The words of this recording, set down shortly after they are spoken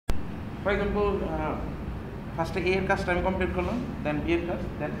For example ফার্স্টে এ এর কাজটা আমি কমপ্লিট করলাম, দেন বি এর কাজ,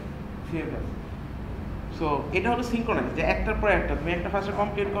 দেন সি এর কাজ। সো এটা হলো সিঙ্ক্রোনাইজ, যে একটার পর একটা তুমি একটা ফার্স্টে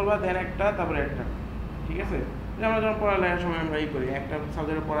কমপ্লিট করবা, দেন একটা, তারপরে একটা, ঠিক আছে? আমরা যখন পড়ালেখার সময় আমরা এই করি, একটা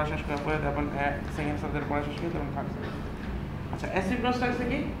সাবজেক্টের পড়া শেষ করার পরে তারপর সেকেন্ড সাবজেক্টের পড়া শেষ করি, তখন থাকছে। আচ্ছা, অ্যাসিনক্রোনাসটা হচ্ছে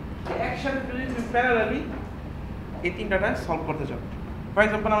কি, যে একসাথে যদি তুমি প্যারালালি এই তিনটাটা সলভ করতে চাও। ফর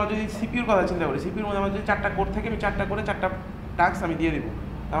এক্সাম্পল আমরা যদি সিপিউর কথা চিন্তা করি, সিপিউর মধ্যে আমার যদি 4টা কোড থাকে, আমি 4টা করে 4টা টাস্ক আমি দিয়ে দিব,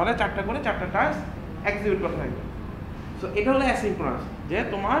 তাহলে 4টা করে 4টা টাস্ক এক্সিকিউট করতে থাকবে। সো এটা হলো অ্যাসিনক্রোনাস, যে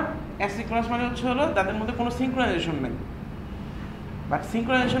তোমার অ্যাসিনক্রোনাস মানে হচ্ছে হলো তাদের মধ্যে কোনো সিনক্রোনাইজেশন নেই। বাট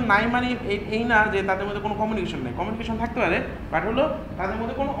সিনক্রোনাইজেশন নাই মানে এই না যে তাদের মধ্যে কোনো কমিউনিকেশন নেই, কমিউনিকেশন থাকতে পারে, বাট হলো তাদের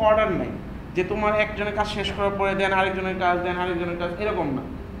মধ্যে কোনো অর্ডার নেই, যে তোমার একজনের কাজ শেষ করার পরে দেন আরেকজনের কাজ, দেন আরেকজনের কাজ, এরকম না।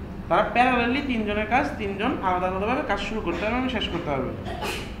 তারা প্যারালালি তিনজনের কাজ তিনজন আলাদা আলাদাভাবে কাজ শুরু করতে পারবে এবং শেষ করতে পারবে।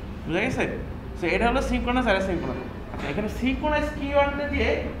 বুঝা গেছে? সো এটা হলো সিনক্রোনাস আর অ্যাসিনক্রোনাস। আচ্ছা, এখানে সিনক্রোনাস কিওয়ার্ডটা দিয়ে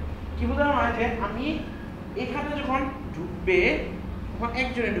কি বোঝানো হয়, যে আমি এখানে যখন ঢুকবে তখন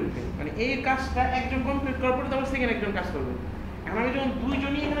একজনে ঢুকবে, মানে এই কাজটা একজন কমপ্লিট করার পরে তারপর সেকেন্ড একজন কাজ করবে। এখন আমি যখন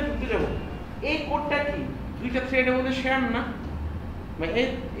দুইজনই এখানে ঢুকতে যাবো, এই কোডটা কি দুইটা থ্রেডের মধ্যে শেয়ার না, মানে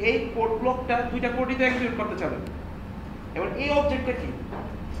এই কোড ব্লকটা দুইটা কোডই তো এক্সিকিউট করতে চাবে। এবার এই অবজেক্টটা কি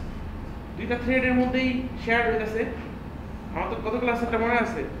দুইটা থ্রেডের মধ্যেই শেয়ার হইতেছে। আমাদের কত ক্লাসে একটা মনে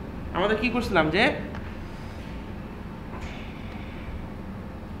আছে, আমাদের কি করছিলাম, যে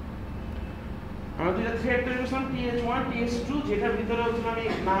আমরা দুইটা থ্রেড তৈরি করছিলাম, TH1 TH2, যেটার ভিতরে হচ্ছিল আমি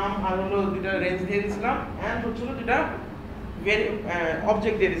নাম আর হলো দুইটা রেঞ্জ দিয়ে দিয়েছিলাম, এন্ড হচ্ছিল দুইটা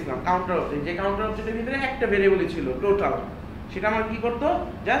অবজেক্ট দিয়ে দিয়েছিলাম, কাউন্টার অবজেক্ট। যে কাউন্টার অবজেক্টের ভিতরে একটা ভেরিয়েবলই ছিল টোটাল, সেটা আমার কি করতো,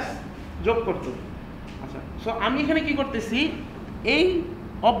 জাস্ট যোগ করতো। আচ্ছা, সো আমি এখানে কি করতেছি, এই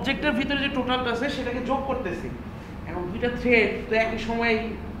অবজেক্টের ভিতরে যে টোটালটা আছে সেটাকে যোগ করতেছি। এখন দুইটা থ্রেড তো একই সময়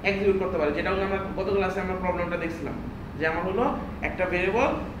এক্সিকিউট করতে পারে, যেটা হলো আমরা গত ক্লাসে আমরা প্রবলেমটা দেখছিলাম, যে আমার হলো একটা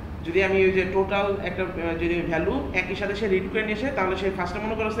ভেরিয়েবল যদি আমি ওই যে টোটাল একটা যদি ভ্যালু একই সাথে সে রিড করে নিয়ে আসে, তাহলে সে ফার্স্টে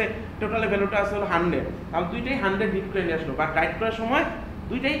মনে করেছে টোটালের ভ্যালুটা আছে হলো 100, তাহলে দুইটাই 100 রিড করে নিয়ে আসলো, বাট রাইট করার সময়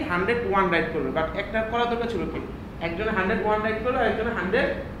দুইটাই 101 রাইট করবে। বাট একটা করা দরকার ছিল কি, একজনে 101 রাইট করবে আর একজনে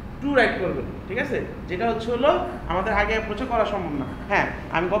 102 রাইট করবে, ঠিক আছে? যেটা হচ্ছে হলো আমাদের আগে অ্যাপ্রোচে করা সম্ভব না। হ্যাঁ,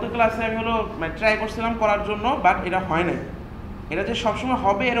 আমি গত ক্লাসে আমি হলো ট্রাই করছিলাম করার জন্য, বাট এটা হয় নাই। এটা যে সবসময়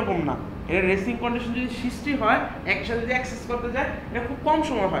হবে এরকম না, এটা রেসিং কন্ডিশন যদি সৃষ্টি হয় একসাথে যদি অ্যাক্সেস করতে যায়, এটা খুব কম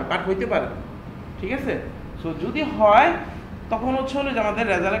সময় হয়, বাট হইতে পারে, ঠিক আছে? সো যদি হয় তখন হচ্ছে হলো যে আমাদের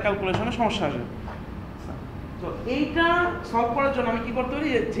রেজাল্টের ক্যালকুলেশনে সমস্যা আসে। তো এইটা সলভ করার জন্য আমি কি করতে পারি,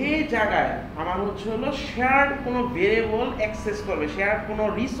 যে জায়গায় আমার হচ্ছে হলো শেয়ার কোনো ভেরিয়েবল অ্যাক্সেস করবে, শেয়ার কোনো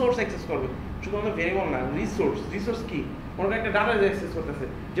রিসোর্স অ্যাক্সেস করবে, শুধুমাত্র ভেরিয়েবল না, রিসোর্স কি, কোনো একটা ডাটা অ্যাক্সেস করতেছে।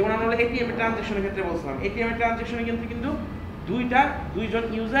 যেমন আমরা এটিএম এর ট্রানজ্যাকশনের ক্ষেত্রে বলছিলাম, এটিএম এর ট্রানজ্যাকশনের কিন্তু দুইজন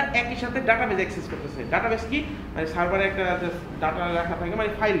ইউজার একই সাথে ডাটাবেস অ্যাক্সেস করতেছে। ডাটাবেস কি, মানে সার্ভারে একটা ডাটা রাখা থাকে,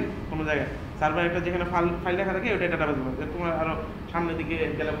 মানে ফাইল কোনো জায়গায় সার্ভারে একটা যেখানে ফাইল রাখা থাকে ওটাই ডাটাবেস বলে। তোমরা আরো সামনের দিকে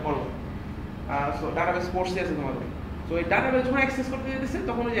গেলে করো, সো ডাটাবেস কোর্সে আছে তোমাদের। সো এই ডাটাবেস যখন অ্যাক্সেস করতে যেতেছে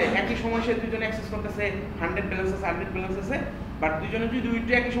তখন ওই যে একই সময় সে দুইজন অ্যাক্সেস করতেছে, 100 ব্যালেন্স আছে 100 ব্যালেন্স আছে, বাট দুইজনে যদি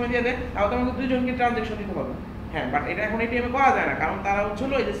দুইটা একই সময় দিয়ে দেয় তাহলে তো আমাকে দুইজনকে ট্রানজ্যাকশন দিতে হবে। হ্যাঁ, বাট এটা এখন এটিএম এ করা যায় না, কারণ তারা হচ্ছে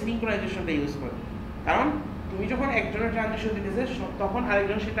হলো এই যে সিনক্রোনাইজেশনটা ইউজ করে। কারণ তুমি যখন একজনের ট্রানজ্যাকশন দিতেছে তখন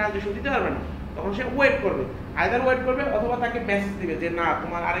আরেকজন সে ট্রানজ্যাকশন দিতে পারবে না, তখন সে ওয়েট করবে, আইদার ওয়েট করবে অথবা তাকে মেসেজ দিবে যে না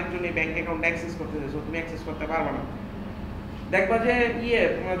তোমার আরেকজন এই ব্যাংক অ্যাকাউন্ট অ্যাক্সেস করতেছে, সো তুমি অ্যাক্সেস করতে পারবে না। দেখবা যে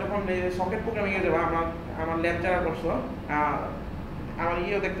তোমরা যখন সকেট প্রোগ্রামিং এ যাবে, আমার ল্যাব যারা করছো আমার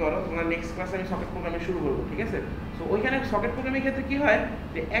দেখতে পারো, তোমরা নেক্সট ক্লাসে আমি সকেট প্রোগ্রামিং শুরু করবো, ঠিক আছে? সো ওইখানে সকেট প্রোগ্রামিং ক্ষেত্রে কি হয়,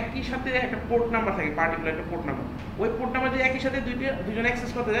 যে একই সাথে একটা পোর্ট নাম্বার থাকে, পার্টিকুলার একটা পোর্ট নাম্বার, ওই পোর্ট নাম্বার যদি একই সাথে দুজন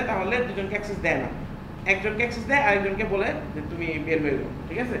অ্যাক্সেস করতে যায় তাহলে দুজনকে অ্যাক্সেস দেয় না, একজনকে অ্যাক্সেস দেয় আরেকজনকে বলে যে তুমি বের হয়ে যাও,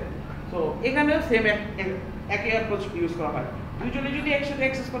 ঠিক আছে? সো এখানেও সেম একই অ্যাপ্রোচ ইউজ করা হয়। দুইজনে যদি একসাথে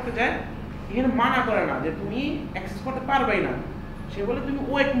অ্যাক্সেস করতে যায়, এখানে মানা করে না যে তুমি অ্যাক্সেস করতে পারবেই না, সে বলে তুমি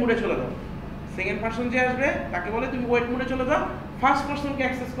ওয়েট মোডে চলে যাও। সেকেন্ড পারসন যে আসবে তাকে বলে তুমি ওয়েট মোডে চলে যাও, ফার্স্ট পারসনকে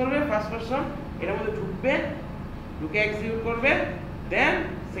অ্যাক্সেস করবে, ফার্স্ট পারসন এর মধ্যে ঢুকে এক্সিকিউট করবে, দেন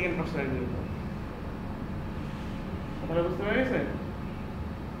সেকেন্ড পারসন এক্সিকিউট করবে। কথাটা বুঝতে পেরেছে?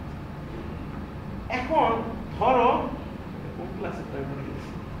 এখন ধরো কোন ক্লাসে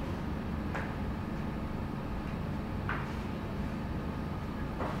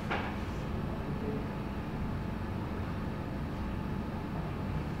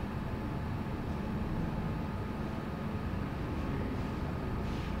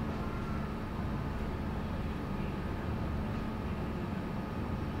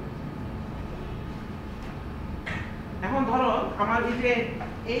এখন ধরো আমার এই যে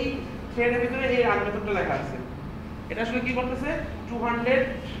এই থ্রেডের ভিতরে এই রান মেথডটা লেখা আছে, এটা আসলে কি করতেছে 200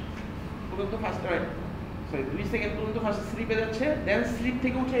 পর্যন্ত ফার্স্ট রাইট। সরি 2 সেকেন্ড পর্যন্ত ফার্স্ট স্লিপে যাচ্ছে, দেন স্লিপ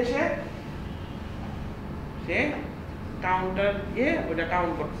থেকে উঠে এসে সে কাউন্টার দিয়ে ওটা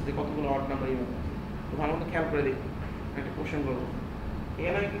কাউন্ট করতেছে যে কতগুলো অড নাম্বার ইউজ করছে। তো ভালো মতো খেয়াল করে দেখি, একটা কোশ্চেন করবো।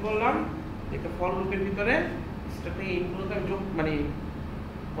 এখানে আমি কি করলাম, একটা ফর লুপের ভিতরে স্টার্ট থেকে ইন পর্যন্ত আমি যোগ মানে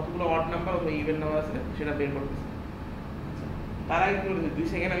কতগুলো অড নাম্বার অথবা ইভেন নাম্বার আছে সেটা বের করতেছি। তার আগে কি করেছে, 2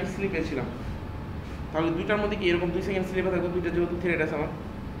 সেকেন্ড আমি স্লিপে ছিলাম, তাহলে দুইটার মধ্যে কি এরকম 2 সেকেন্ড স্লিপে থাকবে, দুইটা যেহেতু থ্রেড আছে আমার।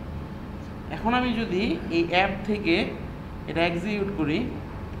 এখন আমি যদি এই অ্যাপ থেকে এটা এক্সিকিউট করি,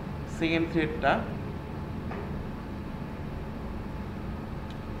 সেকেন্ড থ্রেডটা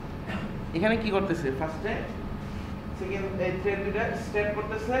এখানে কি করতেছে, ফার্স্টে সেকেন্ড থ্রেড দুইটা স্টেপ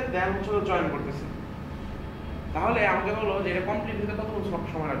করতেছে, দেন হচ্ছে জয়েন করতেছে। তাহলে আমাকে বলো যে এটা কমপ্লিট হতে কতক্ষণ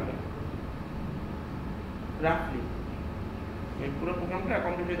সময় লাগবে রাফলি, এই পুরো প্রোগ্রামটা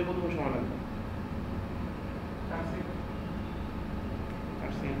কমপ্লিট হতে কতক্ষণ সময় লাগবে? 4 second.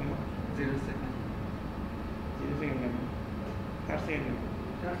 4 second 0 second 0 second 4 second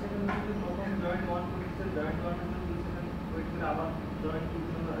 4 second মধ্যে প্রথম জয়েন্ট 1 করতেছে, জয়েন্ট 1 এর জন্য 2 সেকেন্ড ওয়েট করে আবার জয়েন্ট 2 এর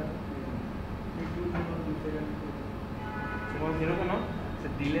জন্য 2 সেকেন্ড 2 সেকেন্ড তোমার জিরো কেন?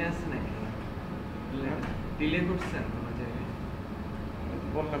 স্যার ডিলে আছে নাকি? ডিলে করছেন কোনো জায়গায়?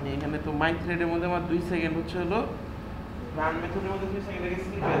 বললাম যে এখানে তো মাই থ্রেডের মধ্যে আমার 2 সেকেন্ড হচ্ছে হলো রান মেথডের মধ্যে 2 সেকেন্ড আগে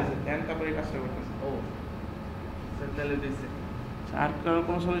স্লিপ হয়ে আছে, দেন তারপরে এই কাজটা করতেছে। ও স্যার তাহলে 2 সেকেন্ড। আর কারোর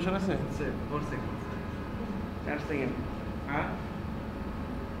কোনো সলিউশন আছে? Sir 4 second 4 second. আর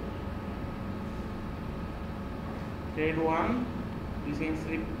থ্রেড 1 2 সেকেন্ড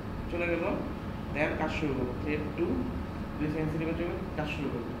স্লিপ চলে গেল, দেন কাজ শুরু করবো। থ্রেড 2 2 সেকেন্ড স্লিপে চলে কাজ শুরু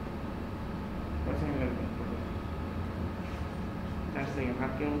করবো। 4 সেকেন্ড লাগবে। 4 সেকেন্ড।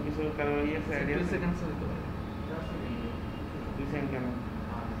 আর কেউ কিছু কারো ইয়ে আছে আইডিয়া? 2 সেকেন্ড হতে পারে। 4 সেকেন্ড 2 সেকেন্ড কেন?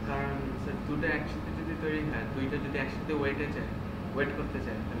 কারণ স্যার দুটো একসাথে যদি তৈরি হয়, দুইটা যদি একসাথে ওয়েট করতে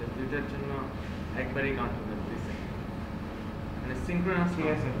চায়, তাহলে দুইটার জন্য একবারই কাউন্ট হবে 2 সেকেন্ড, মানে সিনক্রোনাস। ঠিক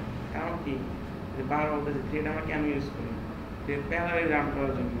আছে, কারণ কি যে বারবার বলতেছি থ্রেড আমরা কেন ইউজ করি, থ্রেড প্যারালালি রান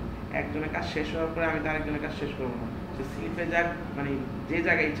করার জন্য। একজনের কাজ শেষ হওয়ার পরে আমি তার একজনের কাজ শেষ করবো না, সে স্লিপে যাক মানে যে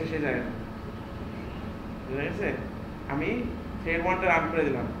জায়গায় ইচ্ছা সে জায়গায়। বুঝা গেছে? আমি থ্রেড 1টা রান করে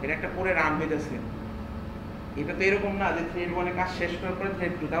দিলাম, এটা একটা পরে রান হইতেছে। এটা তো এরকম না যে থ্রেড 1 এর কাজ শেষ করার পরে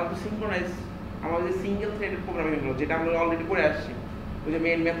থ্রেড 2, তাহলে তো সিনক্রোনাইজ আমাদের যে সিঙ্গেল থ্রেডের প্রোগ্রামিং হলো, যেটা আমরা অলরেডি করে আসছি। ওই যে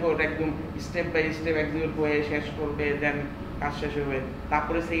মেইন মেথড একদম স্টেপ বাই স্টেপ এক্সিকিউট করে শেষ করবে, দেন কাজ শেষ হবে,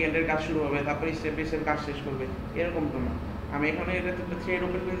 তারপরে সেকেন্ডের কাজ শুরু হবে, তারপরে স্টেপ বাই স্টেপ কাজ শেষ করবে, এরকম তো না। আমি এখানে এটা একটা থ্রেড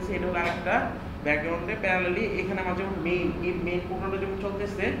ওপেন করেছি, এটা হলো আরেকটা ব্যাকগ্রাউন্ডে প্যারালালি এখানে আমার যেমন মেইন প্রোগ্রামটা যেমন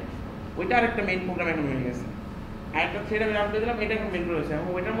চলতেছে, ওইটা আরেকটা মেইন প্রোগ্রাম এখন হয়ে গেছে। আরেকটা থ্রেড আমি রান করে দিলাম, এটা এখন মেইন প্রোগ্রাম হয়েছে। এবং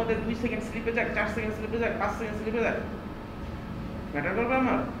ওইটার মধ্যে 2 সেকেন্ড স্লিপে যাক, 4 সেকেন্ড স্লিপে যাক, 5 সেকেন্ড স্লিপে যাক, ম্যাটার করবে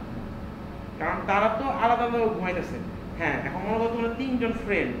আমার? কারণ তারা তো আলাদা আলাদা ঘুমাইতেছে। হ্যাঁ, এখন মনে করো তোমরা 3 জন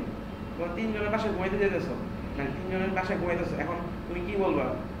ফ্রেন্ড, তোমরা 3 জনের বাসায় ঘুমাইতে যেতেছো, মানে 3 জনের বাসায় ঘুমাইতেছো। এখন তুমি কি বলবা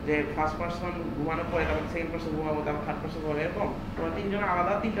যে ফার্স্ট পার্সন ঘুমানোর পরে তারপর সেকেন্ড পার্সন ঘুমাবো, তারপর থার্ড পার্সন ঘুমাবো, এরকম? তোমরা 3 জন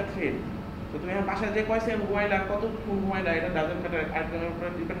আলাদা 3টা থ্রেড। তো তুমি এখন বাসায় যে কয় সেকেন্ড ঘুমাইলা, কতক্ষণ ঘুমাইলা, এটা ডাজেন্ট ম্যাটার, আরেকজনের উপরে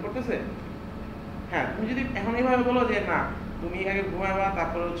ডিপেন্ড করতেছে। হ্যাঁ, তুমি যদি এখন এইভাবে বলো যে না তুমি আগে ঘুমাবা,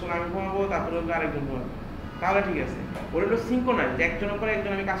 তারপরে হচ্ছে আমি ঘুমাবো, তারপরে হচ্ছে আরেকজন ঘুমাবো, তাহলে ঠিক আছে। ওটা হলো সিনক্রোনাইজ, যে একজনের পরে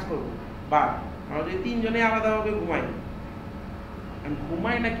একজন আমি কাজ করবো। বা আমরা যদি 3 জনে আলাদাভাবে ঘুমাই, আমি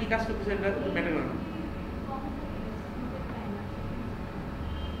ঘুমাই না কি কাজ করতেছে এটা ম্যাটার করে না।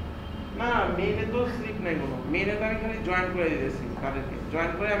 না, মেইনে তো স্লিপ নাই কোনো, মেইনে তো আমি খালি জয়েন করে দিতেছি তাদেরকে,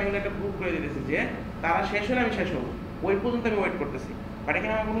 জয়েন করে আমি একটা গ্রুপ করে দিতেছি যে তারা শেষ হলে আমি শেষ হবো, ওই পর্যন্ত আমি ওয়েট করতেছি। বাট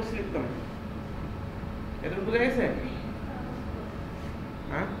এখানে আমার কোনো স্লিপ তো নেই। এটা বুঝে গেছে?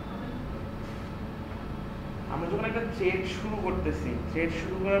 হ্যাঁ, আমরা যখন একটা থ্রেড শুরু করতেছি, থ্রেড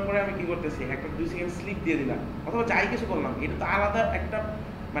শুরু করার পরে আমি কি করতেছি, একটা 2 সেকেন্ড স্লিপ দিয়ে দিলাম অথবা যাই কিছু করলাম, এটা তো আলাদা একটা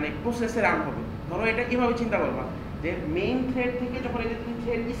মানে প্রসেসে রান হবে। ধরো এটা কিভাবে চিন্তা করবা যে মেইন থ্রেড থেকে যখন এই যে তুমি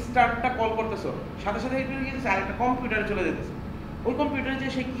থ্রেড স্টার্টটা কল করতেছো, সাথে সাথে এটা কি যেতেছে আরেকটা কম্পিউটারে চলে যেতেছে। ওই কম্পিউটারে যে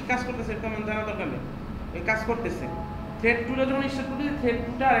সে কি কাজ করতেছে এটা আমার জানা দরকার নেই, ওই কাজ করতেছে। থ্রেড 2টা যখন স্টার্ট করতেছে, থ্রেড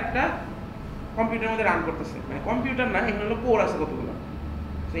 2টা আরেকটা কম্পিউটারের মধ্যে রান করতেছে, মানে কম্পিউটার না, এখানে হলো কোর আছে কতগুলো।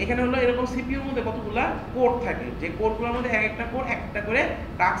 তো এখানে হলো এরকম সিপিইউর মধ্যে কতগুলা কোড থাকে, যে কোডগুলোর মধ্যে একটা কোড একটা করে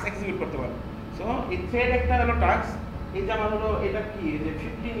টাস্ক এক্সিকিউট করতে পারে। সো এই থ্রেড একটা হলো টাস্ক, এই যে আমার হলো এটা কি যে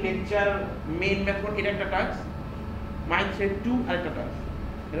 15 লেকচার মেইন মেথড, এটা একটা টাস্ক, মাই থ্রেড 2 আরেকটা টাস্ক।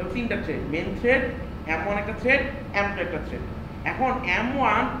 এটা 3টা থ্রেড, মেইন থ্রেড, M1 একটা থ্রেড, M2 একটা থ্রেড। এখন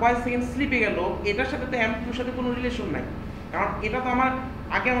M1 কয় সেকেন্ড স্লিপে গেল, এটার সাথে তো M2 এর সাথে কোনো রিলেশন নাই, কারণ এটা তো আমার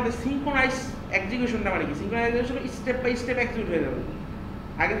আগে আমাদের সিনক্রোনাইজ এক্সিকিউশনটা, মানে কি synchronise execution step by step execute হয়ে যাবে।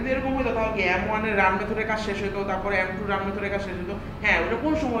 আগে যদি এরকম হইতো তাহলে কি M1 এর রান মেথডের কাজ শেষ হইতো, তারপরে M2 রান মেথডের কাজ শেষ হইতো। হ্যাঁ, ওটা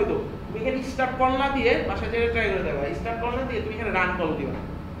কোন সময় হইতো, তুমি এখানে স্টার্ট কল না দিয়ে বাসায় যেয়ে ট্রাই করে দেবা, স্টার্ট কল না দিয়ে তুমি এখানে রান কল দিবা,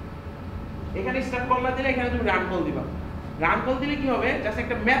 এখানে স্টার্ট কল না দিলে এখানে তুমি রান কল দিবা। রান কল দিলে কি হবে, জাস্ট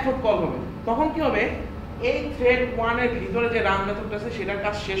একটা মেথড কল হবে। তখন কি হবে, এই থ্রেড 1 এর ভিতরে যে রান মেথডটা আছে সেটার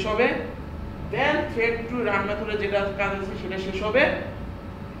কাজ শেষ হবে, দেন থ্রেড 2 রান মেথডে যেটা কাজ আছে সেটা শেষ হবে,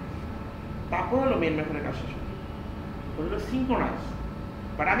 তারপর হলো মেইন মেথডের কাজ শেষ হবে। হলো সিনক্রোনাইজ।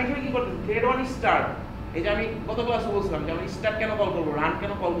 বাট আমি এখানে কি করতেছি, থ্রেড 1 স্টার্ট, এই যে আমি গত ক্লাসে বলছিলাম যে আমি স্টার্ট কেন কল করব, রান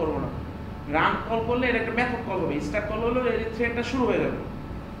কেন কল করব না। রান কল করলে এটা একটা মেথড কল হবে, স্টার্ট কল হলো এই থ্রেডটা শুরু হয়ে যাবে।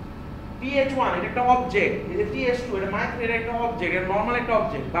 th1 এটা একটা অবজেক্ট, এই যে ts2 এটা মাই থ্রেড একটা অবজেক্ট, এটা নরমাল একটা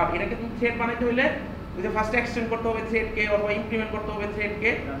অবজেক্ট। বা এটাকে তুমি থ্রেড বানাইতে হলে ওই যে ফার্স্ট এক্সটেন্ড করতে হবে থ্রেড কে, অথবা ইমপ্লিমেন্ট করতে হবে থ্রেড কে,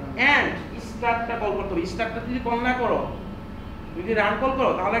 এন্ড স্টার্টটা কল করতে হবে। স্টার্টটা যদি কল না করো, যদি রান কল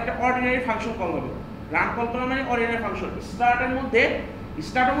করো তাহলে একটা অর্ডিনারি ফাংশন কল হবে। রান কল করা মানে অর্ডিনারি ফাংশন। স্টার্টের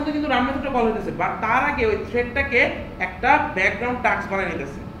মধ্যে কিন্তু রান মেথডটা কল হইতেছে, বাট তার আগে ওই থ্রেডটাকে একটা ব্যাকগ্রাউন্ড টাস্ক বানাই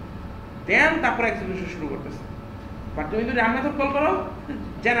নিতেছে, দেন তারপর এক্সিকিউশন শুরু করতেছে। বাট তুমি যদি রান মেথড কল করো,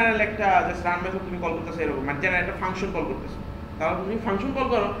 জেনারেল একটা জাস্ট রান মেথড তুমি কল করতেছো এরকম, মানে জেনারেল একটা ফাংশন কল করতেছো। তাহলে তুমি ফাংশন কল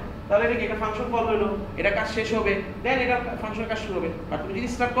করো, তাহলে এটা কি একটা ফাংশন কল হলো, এটা কাজ শেষ হবে, দেন এটা ফাংশনের কাজ শুরু হবে। বাট তুমি যদি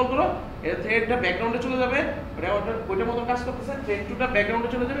স্টার্ট কল করো, এটা থ্রেডটা ব্যাকগ্রাউন্ডে চলে যাবে, ওইটার মতো কাজ করতেছে, থ্রেড 2টা ব্যাকগ্রাউন্ডে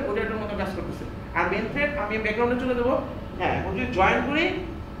চলে যাবে, ওইটার মতো কাজ করতেছে। আর মেইন থ্রেড আমি ব্যাকগ্রাউন্ডে চলে যাব। হ্যাঁ, এখন যদি জয়েন করি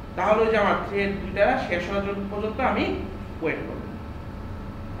তাহলে ওই যে আমার থ্রেড 2টা শেষ হওয়ার পর্যন্ত আমি ওয়েট করব।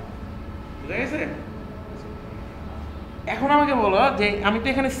 বুঝা গেছে? এখন আমাকে বলো যে আমি তো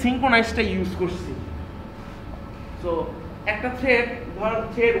এখানে সিনক্রোনাইজটা ইউজ করছি। সো একটা থ্রেড, ধর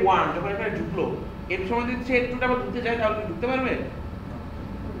থ্রেড 1 যখন এখানে ঢুকলো, এর সময় যদি থ্রেড 2টা আবার ঢুকতে যায় তাহলে কি ঢুকতে পারবে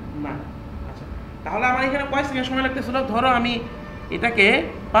না? আচ্ছা, তাহলে আমার এখানে কয় সেকেন্ড সময় লাগতেছিল? ধরো আমি এটাকে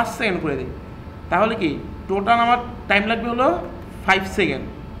 5 সেকেন্ড করে দিই, তাহলে কি টোটাল আমার টাইম লাগবে হলো 5 সেকেন্ড।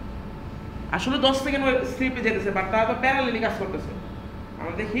 আসলে 10 সেকেন্ড স্লিপে যেতেছে, বাট তারা তো প্যারালালি কাজ করতেছে।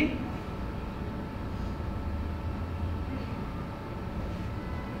 আমরা দেখি,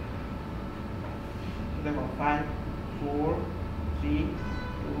 দেখো 5 4 3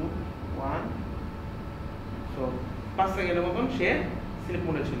 2 1। সো 5 সেকেন্ডের মতন সে স্লিপ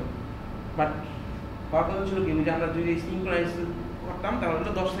মোডে ছিল। বাট হওয়ার কথা ছিল কি, যে আমরা যদি সিনক্রোনাইজ করতাম তাহলে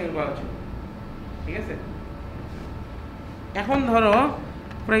 10 সেকেন্ড করা ছিল। ঠিক আছে? এখন ধরো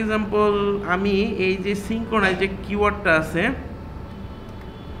ফর এক্সাম্পল আমি এই যে সিনক্রোনাইজ যে কিওয়ার্ডটা আছে,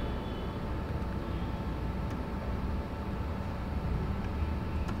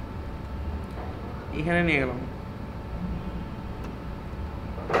 এখানে নিয়ে গেলাম।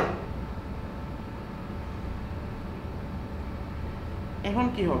 এখন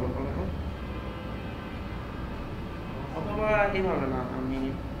কি হবে বলো? অথবা এইভাবে না, আমি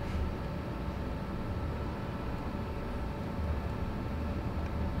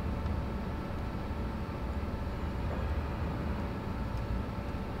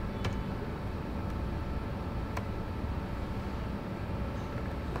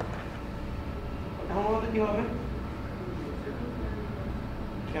কি হবে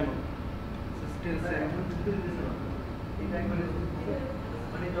কেন?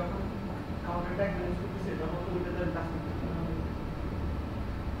 মানে যখন কাউন্টারটা ইউজ করতেছে তখন তো ওইটা তার কাজ করতেছে না।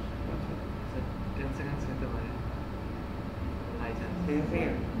 10 সেকেন্ডস হতে পারে, হাই চান্স। 10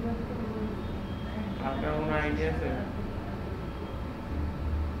 সেকেন্ড? আপনার কোনো আইডিয়া আছে?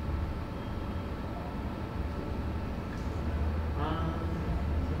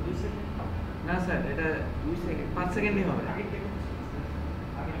 না স্যার, এটা 2 সেকেন্ড 5 সেকেন্ডই হবে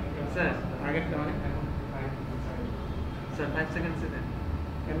স্যার। আগেরটা মানে স্যার 5 সেকেন্ডস দেন।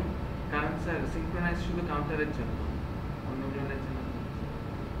 কেন? কারণ স্যার সিনক্রোনাইজ শুধু কাউন্টারের জন্য, অন্য জনের জন্য।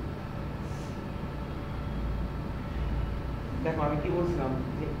 দেখো আমি কি বলছিলাম,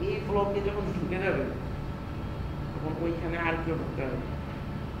 যে এই ব্লকে যখন ঢুকে যাবে তখন ওইখানে আর কেউ ঢুকতে হবে।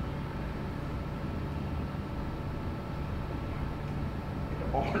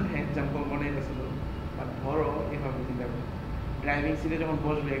 এক্সাম্পল মনে গেছিল, আর ধরো এভাবে চিন্তা করো, ড্রাইভিং সিটে যখন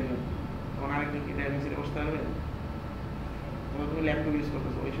বসবে একজন, তখন আরেকজন কি ড্রাইভিং সিটে বসতে পারবে? তখন তুমি ল্যাপটপ ইউজ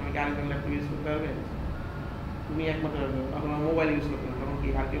করতেছো, ওই সময় কি আরেকজন ল্যাপটপ ইউজ করতে পারবে? তুমি একমাত্র পারবে। অথবা মোবাইল ইউজ করতে পারবে, তখন কি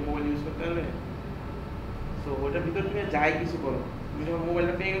আর কেউ মোবাইল ইউজ করতে পারবে? সো ওইটার ভিতরে তুমি যাই কিছু করো, তুমি যখন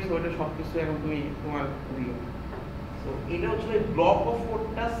মোবাইলটা পেয়ে গেছো, ওইটা সব কিছু এখন তুমি তোমার দিকে। সো এটা হচ্ছে ব্লক অফ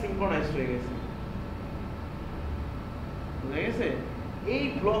কোডটা সিনক্রোনাইজ হয়ে গেছে। বুঝা গেছে? এই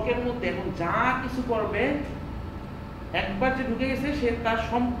ব্লকের মধ্যে এখন যা কিছু করবে, একবার যে ঢুকে গেছে সে তার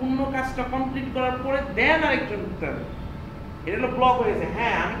সম্পূর্ণ কাজটা কমপ্লিট করার পরে দেন আরেকজন ঢুকতে হবে। এটা হলো ব্লক হয়েছে।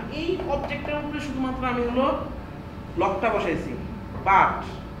 হ্যাঁ, আমি এই অবজেক্টের উপরে শুধুমাত্র আমি হলো ব্লকটা বসাইছি, বাট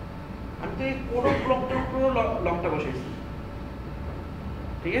আমি তো এই কোড ব্লকটার উপরে লকটা বসাইছি।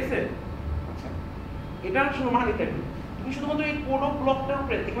 ঠিক আছে? আচ্ছা, এটার শুধু মানিটা কি, তুমি শুধুমাত্র এই কোড ব্লকটার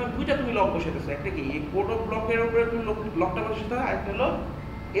উপরে এখানে দুইটা তুমি লক বসাইতেছো। একটা কি এই কোড ব্লকের উপরে তুমি লকটা বসাইছো, আরেকটা হলো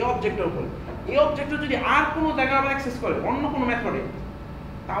এই অবজেক্টের উপরে। এই অবজেক্টটা যদি আর কোনো জায়গায় আবার অ্যাক্সেস করে অন্য কোনো মেথডে,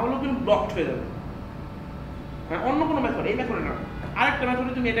 তাহলেও কিন্তু ব্লকড হয়ে যাবে। মানে অন্য কোনো মেথড, এই মেথডে না, আরেকটা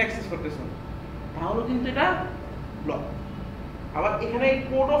মেথডে তুমি এটা অ্যাক্সেস করতেছো, তাহলেও কিন্তু এটা ব্লক। আবার এখানে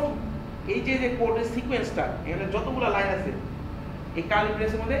কোড অফ এই যে কোডের সিকোয়েন্সটা, এখানে যতগুলো লাইন আছে এই কার্লি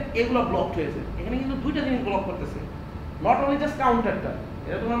ব্রেসের মধ্যে, এগুলো ব্লকড হয়েছে। এখানে কিন্তু দুইটা জিনিস ব্লক করতেছে, নট অনলি জাস্ট কাউন্টারটা।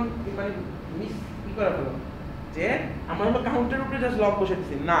 এটা তোমার মানে মিস কি করে ফেলো যে আমরা হলো কাউন্টারের উপরে জাস্ট লক বসে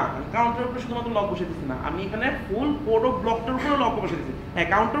দিচ্ছি না, আমি কাউন্টারের উপরে শুধুমাত্র লক বসে দিচ্ছি না, আমি এখানে ফুল কোড অফ ব্লকটার উপরে লক বসে দিচ্ছি। হ্যাঁ,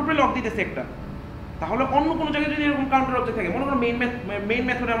 কাউন্টারের উপরে লক দিতেছি একটা, তাহলে অন্য কোনো জায়গায় যদি এরকম কাউন্টার অবজেক্ট থাকে, মনে করো মেইন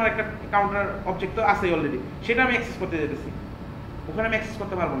মেথডে আমার একটা কাউন্টার অবজেক্ট তো আছে অলরেডি, সেটা আমি অ্যাক্সেস করতে যেতেছি, ওখানে আমি অ্যাক্সেস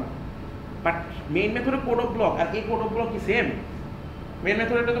করতে পারবো না। বাট মেইন মেথডে কোড অফ ব্লক আর এই কোড অফ ব্লক কি সেম? মেইন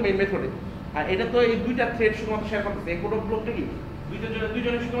মেথডটা তো মেইন মেথডে, আর এটা তো এই দুইটা থ্রেড শুধুমাত্র শেয়ার করতেছে। এই কোড অফ ব্লকটা কি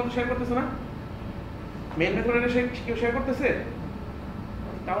দুইজনে শুধুমাত্র শেয়ার করতেছে না? মেইন মেথডে কেউ শেয়ার করতেছে?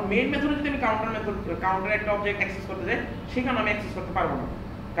 কারণ মেইন মেথডে যদি আমি কাউন্টার একটা অবজেক্ট অ্যাক্সেস করতে যাই, সেখানে আমি অ্যাক্সেস করতে পারবো না।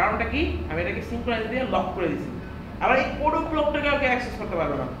 কারণটা কি? আমি এটাকে সিনক্রোনাইজ দিয়ে লক করে দিয়েছি। আবার এই কোড অফ ব্লকটাকে কেউ অ্যাক্সেস করতে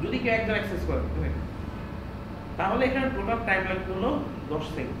পারবে না যদি কেউ একজন অ্যাক্সেস করে। তাহলে এখানে টোটাল টাইম লাগবে হলো 10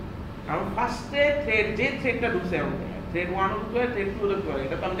 সেকেন্ড। কারণ ফার্স্টে থ্রেড, যে থ্রেডটা ঢুকছে আমাদের, থ্রেড 1 ঢুকবে, থ্রেড 2 ঢুকবে,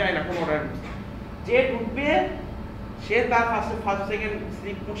 এটা তো আমি জানি না কোন অর্ডারে ঢুকছে। যে ঢুকবে সে তার ফার্স্ট সেকেন্ড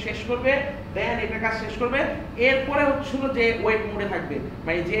স্লিপ মোড শেষ করবে, দেন এটা কাজ শেষ করবে। এরপরে হচ্ছিল যে ওয়েট মোডে থাকবে,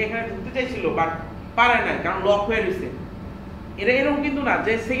 মানে যে এখানে ঢুকতে চাইছিল বাট পারে না কারণ লক হয়ে রয়েছে। এটা এরকম কিন্তু না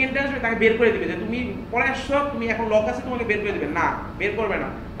যে সেকেন্ডে আসবে তাকে বের করে দিবে, যে তুমি পরে আসছো, তুমি এখন লক আছে, তোমাকে বের করে দিবে না, বের করবে না,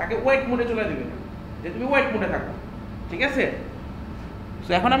 তাকে ওয়েট মোডে চলে দিবে, যে তুমি ওয়েট মোডে থাকো। ঠিক আছে? সো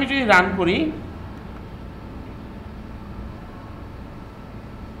এখন আমি যদি রান করি,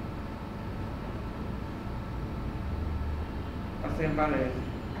 ভালো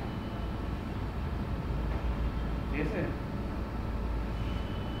ঠিক আছে,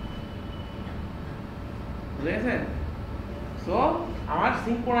 বুঝে গেছে? সো আমার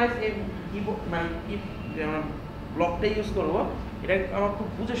সিনক্রোনাইজ এই মানে কি যে আমরা ব্লকটা ইউজ করবো, এটা আমার খুব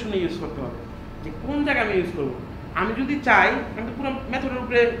বুঝে শুনে ইউজ করতে হবে যে কোন জায়গায় আমি ইউজ করবো। আমি যদি চাই আমি তো পুরো মেথডের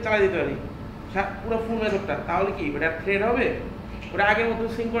উপরে চালাই দিতে পারি, পুরো ফুল মেথডটা, তাহলে কি ওটা থ্রেড হবে? ওটা আগের মতো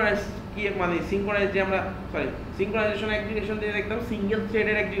সিনক্রোনাইজ কি মানে সিনক্রোনাইজ যে আমরা সিনক্রোনাইজেশন এক্সিকিউশন দিয়ে দেখতাম সিঙ্গেল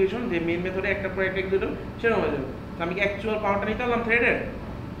থ্রেডের এক্সিকিউশন, যে মেইন মেথডে একটা পর একটা এক্সিকিউট সেরকম হয়ে যাবে। তো আমি কি অ্যাকচুয়াল পাওয়ারটা নিতে পারলাম থ্রেডের?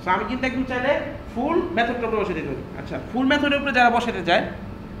 সো আমি কিন্তু একদম চাইলে ফুল মেথডটার উপরে বসে দিতে পারি। আচ্ছা, ফুল মেথডের উপরে যারা বসাতে চায়,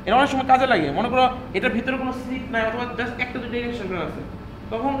 এটা অনেক সময় কাজে লাগে। মনে করো এটার ভিতরে কোনো স্লিপ নাই অথবা জাস্ট একটা দুটো ইনস্ট্রাকশন আছে,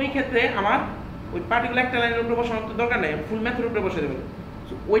 তখন ওই ক্ষেত্রে আমার ওই পার্টিকুলার একটা লাইনের উপরে বসানোর তো দরকার নেই, ফুল মেথডের উপরে বসে দেবে।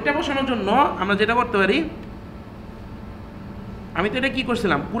 ওইটা বসানোর জন্য আমরা যেটা করতে পারি, আমি তো এটা কি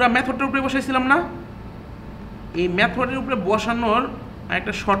করছিলাম, পুরো মেথডটার উপরে বসাইছিলাম না? এই মেথডের উপরে বসানোর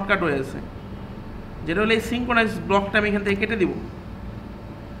একটা শর্টকাট হয়েছে, যেটা হলো এই সিনক্রোনাইজ ব্লকটা আমি এখান থেকে কেটে দিব।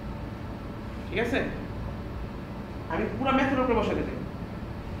 ঠিক আছে? আমি পুরো মেথডের উপরে বসাতে চাই,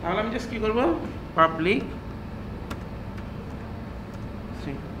 তাহলে আমি জাস্ট কি করব, পাবলিক,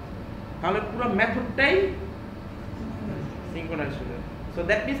 তাহলে পুরো মেথডটাই সিনক্রোনাইজ হয়ে যাবে। সো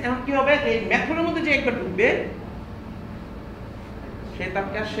দ্যাট মিন্স এখন কি হবে, এই মেথডের মধ্যে যে একবার ঢুকবে সে তার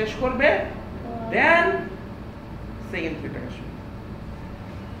কাজ শেষ করবে, দেন সেকেন্ড থ্রেডটা কাজ শুরু।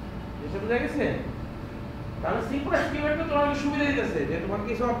 এটা বুঝা গেছে? তাহলে সিনক্রোনাইজ কিওয়ার্ডটা তোমাকে সুবিধা দিতেছে যে তোমাকে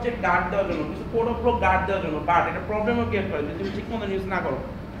কিছু অবজেক্ট গার্ড দেওয়ার জন্য, কিছু কোড অফ ব্লক গার্ড দেওয়ার জন্য। বাট এটা প্রবলেমও ক্রিয়েট করে যদি তুমি ঠিকমতো ইউজ না করো।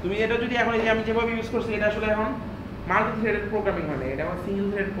 তুমি এটা যদি এখন এই যে আমি যেভাবে ইউজ করছি, এটা আসলে এখন মাল্টি থ্রেডেড প্রোগ্রামিং হয় না, এটা এখন সিঙ্গেল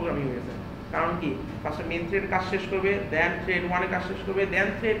থ্রেড প্রোগ্রামিং হয়ে গেছে। কারণ কি, ফার্স্টে মেইন থ্রেড কাজ শেষ করবে, দেন থ্রেড 1 এর কাজ শেষ করবে, দেন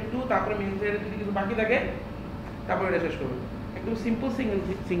থ্রেড 2, তারপরে মেইন থ্রেডে যদি কিছু বাকি থাকে তারপরে এটা শেষ করবে। একদম সিম্পল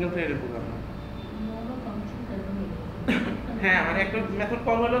সিঙ্গেল থ্রেডের প্রোগ্রাম। হ্যাঁ, মানে একটা মেথড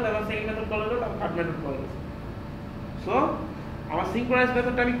কল হলো, তারপর সেকেন্ড মেথড কল হলো, তারপর থার্ড মেথড কল হলো। সো আমার সিনক্রোনাইজ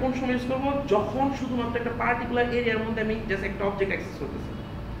মেথডটা আমি কোন সময় ইউজ করব, যখন শুধুমাত্র একটা পার্টিকুলার এরিয়ার মধ্যে আমি জাস্ট একটা অবজেক্ট অ্যাক্সেস করতেছি।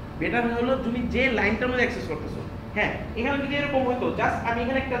 বেটার হলো তুমি যে লাইনটার মধ্যে অ্যাক্সেস করতেছো। হ্যাঁ, এখানে যদি এরকম হতো জাস্ট আমি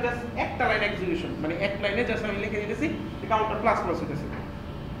এখানে একটা লাইন এক্সিকিউশন, মানে এক লাইনে জাস্ট আমি লিখে দিতেছি কাউন্টার প্লাস প্লাস হইতেছে,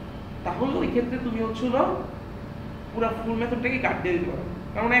 তাহলে ওই ক্ষেত্রে তুমি হচ্ছিল পুরো ফুল মেথডটাকে গার্ড দিয়ে দিতে পারো,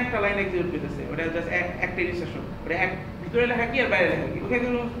 কারণ একটা লাইন এক্সিকিউট করতেছে, ওটা জাস্ট একটা ইনস্ট্রাকশন, ওটা এক ভিতরে লেখা কি আর বাইরে লেখা কি, ওখানে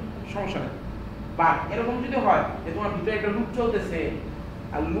কোনো সমস্যা নেই। বা এরকম যদি হয় যে তোমার ভিতরে একটা লুপ চলতেছে,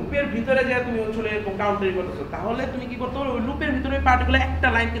 আর লুপের ভিতরে যে তুমি হচ্ছিল এরকম কাউন্টারি করতেছো, তাহলে তুমি কি করতে পারো, ওই লুপের ভিতরে পার্টিকুলার একটা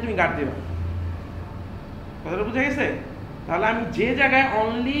লাইনকে তুমি গার্ড দিবা। কথাটা বুঝা গেছে? তাহলে আমি যে জায়গায়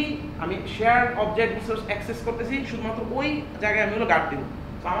অনলি আমি শেয়ার অবজেক্ট রিসোর্স অ্যাক্সেস করতেছি, শুধুমাত্র ওই জায়গায় আমি হলো গার্ড দিব।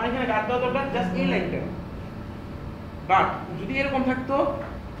 তো আমার এখানে গার্ড দেওয়া দরকার জাস্ট এই লাইনটা। বাট যদি এরকম থাকতো,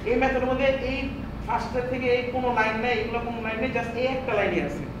 এই মেথডের মধ্যে এই ফার্স্টের থেকে এই কোনো লাইন নেই, এগুলো কোনো লাইন নেই, জাস্ট এই একটা লাইনই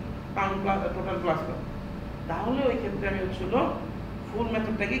আছে, কাউন্ট প্লাস টোটাল প্লাস, তাহলে ওই ক্ষেত্রে আমি হচ্ছিল ফুল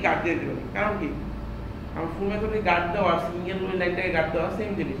মেথডটাকে গার্ড দিয়ে দিতে পারি। কারণ কি, আমার ফুল মেথডে গার্ড দেওয়া সিঙ্গেল লাইনটাকে গার্ড দেওয়া সেম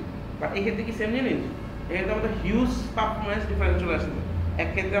জিনিস, বাট এক্ষেত্রে কি সেম জিনিস? এক্ষেত্রে আমাদের হিউজ পারফরমেন্স ডিফারেন্স চলে আসছে। এক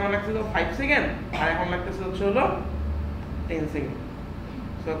ক্ষেত্রে আমার লাগছে 5 সেকেন্ড, আর এখন লাগতেছে হলো 10 সেকেন্ড।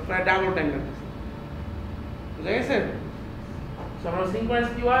 সো প্রায় ডাবল টাইম লাগতেছে। বুঝা গেছে? সো আমরা সিনক্রোনাইজ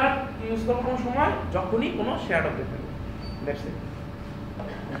কিওয়ার্ড ইউজ করব কোন সময়? যখনই কোনো শেয়ার্ড অবজেক্ট থাকে। That's it.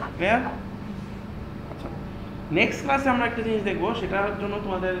 ক্লিয়ার? আচ্ছা, নেক্সট ক্লাসে আমরা একটা জিনিস দেখব, সেটার জন্য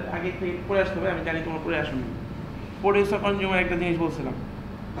তোমাদের আগে থেকে পড়ে আসতে হবে। আমি জানি তোমরা পড়ে আসোনি। প্রোডিউসার কনজিউমার একটা জিনিস বলছিলাম,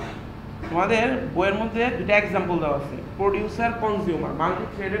 তোমাদের বইয়ের মধ্যে দুটো এক্সাম্পল দেওয়া আছে, producer consumer multi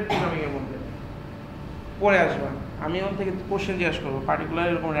threaded programming এর মধ্যে। পড়ে আসবা, আমি ওর থেকে কোশ্চেন জিজ্ঞেস করবো পার্টিকুলার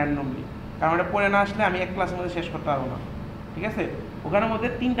এরকম র্যান্ডমলি, কারণ এটা পড়ে না আসলে আমি এক ক্লাসের মধ্যে শেষ করতে পারবো না। ঠিক আছে? ওখানের মধ্যে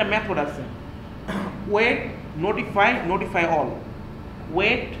 3টা মেথড আছে, wait, notify, notify all.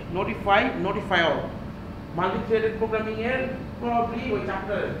 Wait, notify, notify all multi threaded programming এর প্রবাবলি ওই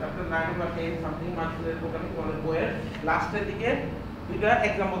চ্যাপ্টার 9 বা 10 সামথিং মাল্টি থ্রেডেড প্রোগ্রামিং তোমাদের বইয়ের লাস্টের দিকে দুইটা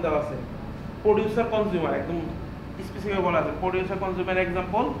এক্সাম্পল দেওয়া আছে। প্রোডিউসার কনজিউমার একদম স্পেসিফিক বলা আছে, producer consumer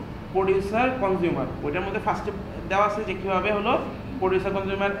example, producer consumer. ওইটার মধ্যে ফার্স্টে দেওয়া আছে যে কীভাবে হলো প্রোডিউসার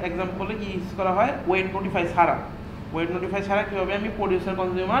কনজিউমার এক্সাম্পলে কি ইউজ করা হয়, ওয়েট নোটিফাই ছাড়া। ওয়েট নোটিফাই ছাড়া কীভাবে আমি প্রোডিউসার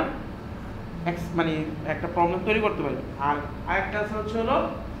কনজিউমার মানে একটা প্রবলেম তৈরি করতে পারি। আর আরেকটা হচ্ছে হলো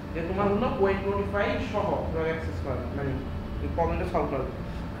যে তোমার হলো ওয়েট নোটিফাই সহ কীভাবে অ্যাক্সেস করা, মানে এই প্রবলেমটা সলভ করা।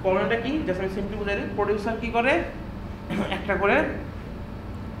 প্রবলেমটা কি, জাস্ট আমি সিম্পলি বুঝাই দিই। প্রোডিউসার কী করে, একটা করে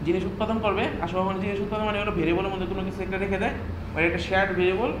জিনিস উৎপাদন করবে, আসলে মানে জিনিস উৎপাদন মানে ওটা ভেরিয়েবলের মধ্যে কোনো কিছু একটা রেখে দেয়, মানে একটা শেয়ার্ড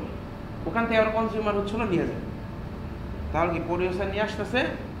ভেরিয়েবল, ওখান থেকে আবার কনজিউমার হচ্ছিল নিয়ে যায়। তাহলে কি প্রোডিউসার নিয়ে আসতেছে,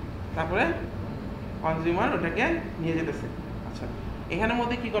 তারপরে কনজিউমার ওটাকে নিয়ে যেতেছে। আচ্ছা, এখানের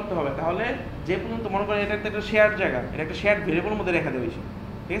মধ্যে কি করতে হবে তাহলে, যে পর্যন্ত মনে করেন এটা একটা শেয়ার্ড জায়গা, এটা একটা শেয়ার্ড ভেরিয়েবলের মধ্যে রেখে দেবে,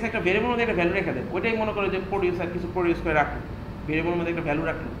 ঠিক আছে? একটা ভেরিয়েবলের মধ্যে একটা ভ্যালু রেখে দেয়, ওইটাই মনে করে যে প্রোডিউসার কিছু প্রডিউস করে রাখলো, ভেরিয়েবলের মধ্যে একটা ভ্যালু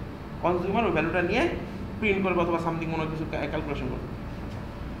রাখলো, কনজিউমার ওই ভ্যালুটা নিয়ে প্রিন্ট করবে অথবা সামথিং কোনো কিছু ক্যালকুলেশন করবে।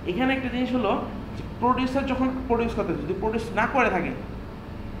 এখানে একটা জিনিস হলো যে প্রোডিউসার যখন প্রডিউস করতে, যদি প্রডিউস না করে থাকে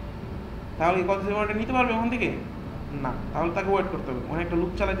তাহলে কনজিউমারটা নিতে পারবে ওখান থেকে না, তাহলে তাকে ওয়েট করতে হবে, ওখানে একটা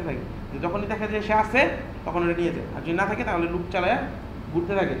লুপ চালাতে থাকে, যে যখনই দেখা যায় সে আসে তখন ওটা নিয়ে যায়, আর যদি না থাকে তাহলে লুপ চালায়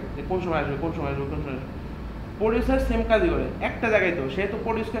ঘুরতে থাকে যে কোন সময় আসবে কোন সময় আসবে কোন সময় আসবে। প্রডিউসার সেম কাজই করে, একটা জায়গায় তো সে তো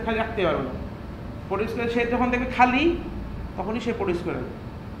প্রডিউসকে খালি রাখতে পারবে না, প্রডিউস করে সে যখন দেখবে খালি তখনই সে প্রডিউস করে,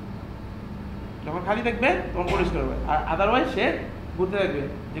 যখন খালি দেখবে তখন প্রডিউস করবে, আর আদারওয়াইজ সে ঘুরতে থাকবে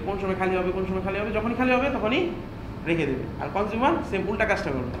যে কোন সময় খালি হবে কোন সময় খালি হবে, যখনই খালি হবে তখনই রেখে দেবে। আর কনজিউমার সেম উল্টা কাজটা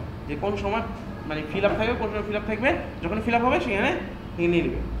করবে, যে কোন সময় মানে ফিল আপ থাকবে কোন সময় ফিল আপ থাকবে, যখন ফিল আপ হবে সেখানে নিয়ে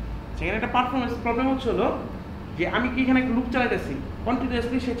নেবে। সেখানে একটা পারফরমেন্স প্রবলেম হচ্ছিল যে আমি কি এখানে একটা লুপ চালাইতেছি,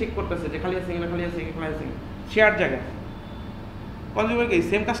 কন্টিনিউয়াসলি সে চেক করতেছে যে খালি আছে কিনা খালি আছে কিনা খালি আছে কিনা, শেয়ার জায়গায় কনজিউমারকে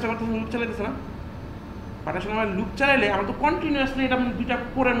সেম কাজটা করতেছে, লুপ চালাইতেছে না। বাট আসলে আমার লুপ চালাইলে আমার তো কন্টিনিউয়াসলি এটা দুইটা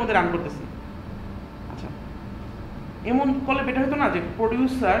কোরের মধ্যে রান করতেছি। আচ্ছা, এমন করলে বেটার হতো না যে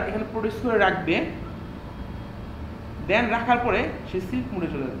প্রডিউসার এখানে প্রডিউস করে রাখবে, দেন রাখার পরে সে স্লিপ মোডে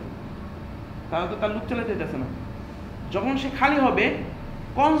চলে যাবে, তাহলে তো তার লুপ চালাতে যেতেছে না। যখন সে খালি হবে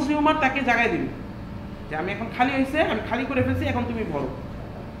কনজিউমার তাকে জায়গায় দিবে যে আমি এখন খালি হয়েছে, আমি খালি করে ফেলছি, এখন তুমি ভরো।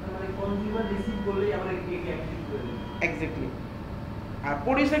 মানে কনজিউমার রিসিভ করলেই আমরা একে অ্যাক্টিভ করে দেব। এক্স্যাক্টলি। আর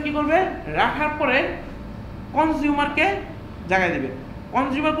প্রডিউসার কি করবে, রাখার পরে কনজিউমারকে জায়গায় দিবে।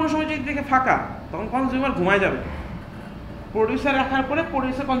 কনজিউমার কোনো সময় যদি দেখে ফাঁকা তখন কনজিউমার ঘুমায় যাবে, প্রডিউসার রাখার পরে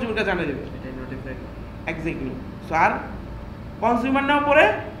প্রডিউসার কনজিউমারকে জানিয়ে দেবে। এটাই নোটিফাই করে। এক্স্যাক্টলি। সো আর কনজিউমার নেওয়ার পরে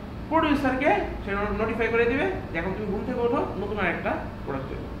প্রডিউসারকে সে নোটিফাই করে দিবে যে এখন তুমি ঘুম থেকে ওঠো, নতুন আরেকটা প্রোডাক্ট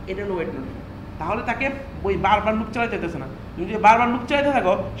তৈরি। এটা হলো ওয়েট নোটিফাই। তাহলে তাকে ওই বারবার লুপ চালাতে হতেছে না। তুমি যদি বারবার লুপ চালাতে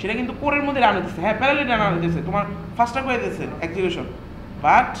থাকো সেটা কিন্তু কোরের মধ্যে রান হতেছে, হ্যাঁ প্যারালালি রান হতেছে, তোমার ফাস্টটা করে দিতেছে এক্সিকিউশন,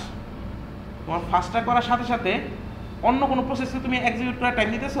 বাট তোমার ফাস্টটা করার সাথে সাথে অন্য কোনো প্রসেসকে তুমি এক্সিকিউট করার টাইম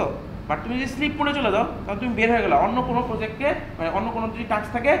দিতেছো। বাট তুমি যদি স্লিপ মোডে চলে যাও তাহলে তুমি বের হয়ে গেলো, অন্য কোনো প্রজেক্টকে মানে অন্য কোনো যদি টাস্ক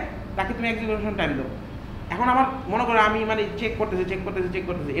থাকে তাকে তুমি এক্সিকিউশন টাইম দাও। এখন আমার মনে করো আমি মানে চেক করতেছি,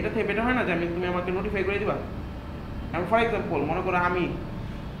 এটা থেকে বেটার হয় না যে তুমি আমাকে নোটিফাই করে দিবা। এখন ফর এক্সাম্পল মনে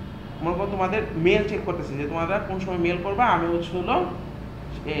করো তোমাদের মেল চেক করতেছি যে তোমরা কোন সময় মেল করবা, আমি হলো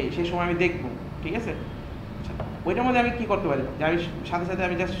সেই সময় আমি দেখবো, ঠিক আছে? আচ্ছা, ওইটার মধ্যে আমি কি করতে পারি যে আমি সাথে সাথে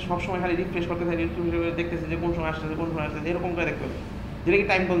আমি জাস্ট সবসময় খালি রিফ্রেশ করতে থাকি, দেখতেছি যে কোন সময় আসতেছে কোন সময় আসতেছে, এরকম করে দেখতে পারি, যেটা কি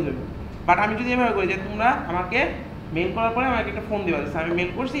টাইম কনজিউম। বাট আমি যদি এভাবে করি যে তোমরা আমাকে মেল করার পরে আমাকে একটা ফোন দিবা, আমি মেল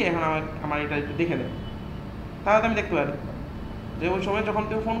করছি এখন আমার এটা একটু দেখে দেবে, তাহলে আমি দেখতে পারি যে ওই সময় যখন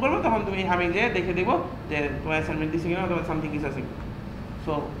তুমি ফোন করবে তখন আমি যে দেখে দেবো যে তোমার অ্যাসাইনমেন্ট দিচ্ছি কিনা অথবা সামথিং কিছু আছে।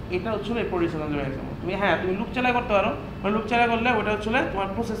 সো এটা হচ্ছিল এই প্রডিউসার কনজিউমার এক্সাম্পল। তুমি লুপ চালাই করতে পারো, লুপ চালাই করলে ওটা হচ্ছিল তোমার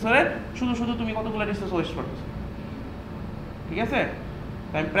প্রসেসরে শুধু তুমি কতগুলো রিসোর্স ওয়েস্ট করতেছো, ঠিক আছে?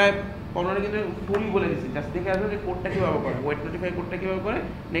 আমি প্রায় 15 কিন্তু ফুলই বলে দিচ্ছি, জাস্ট দেখে আসবো যে কোডটা কীভাবে করে, ওয়েট নোটিফাই কোডটা কীভাবে করে।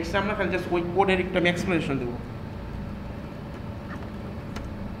 নেক্সট আমরা খালি জাস্ট ওই কোডের একটু আমি এক্সপ্লেনেশন দেবো।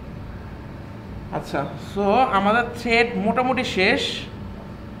 আচ্ছা, সো আমাদের থ্রেড মোটামুটি শেষ।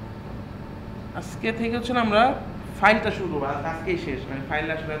 আজকে থেকে হচ্ছে না আমরা ফাইলটা শুরু করবো, আজকেই শেষ, মানে ফাইল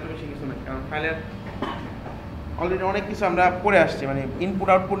আসলে এত বেশি কিছু না, কারণ ফাইলের অলরেডি অনেক কিছু আমরা করে আসছি, মানে ইনপুট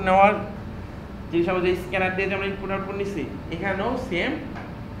আউটপুট নেওয়ার যে সব যে স্ক্যানার দিয়ে যে আমরা ইনপুট আউটপুট নিচ্ছি, এখানেও সেম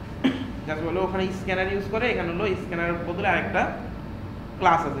জাস্ট হলো ওখানে স্ক্যানার ইউজ করে, এখানে হলো স্ক্যানারের বদলে আরেকটা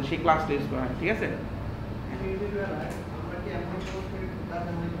ক্লাস আছে, সেই ক্লাসটা ইউজ করা হয়, ঠিক আছে।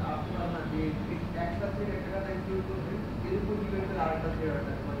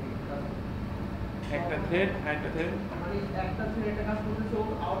 একটা থ্রেড আরেকটা থ্রেড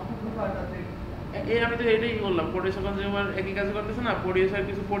এই আমি তো এটাই বললাম, প্রোডিউসার কনজিউমার একই কাজ করতেছে না, প্রোডিউসার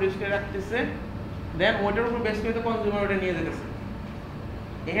কিছু প্রোডিউস করে রাখতেছে, দেন ওইটার উপর বেস করে তো কনজিউমার ওটা নিয়ে যেতেছে।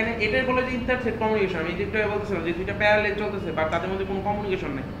 এখানে এটাই বলে যে ইন্টার থ্রেড কমিউনিকেশন, আমি যেটা বলতেছিলাম যে দুইটা প্যারালেল চলতেছে বাট তাদের মধ্যে কোনো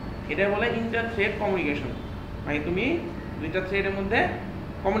কমিউনিকেশন নেই, এটাই বলে ইন্টার থ্রেড কমিউনিকেশন। মানে তুমি দুইটা থ্রেডের মধ্যে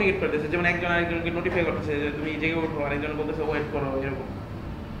কমিউনিকেট করতেছে, যেমন একজন আরেকজনকে নোটিফাই করতেছে যে তুমি জেগে ওঠো, আরেকজন বলতেছে ওয়েট করো, এরকম।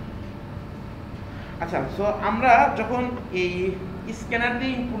 আচ্ছা, সো আমরা যখন এই স্ক্যানার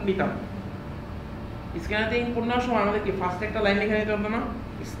দিয়ে ইনপুট নিতাম, স্ক্যানার দিয়ে ইনপুট নেওয়ার সময় আমাদের কি ফার্স্ট একটা লাইন লিখে নিতে হতো না,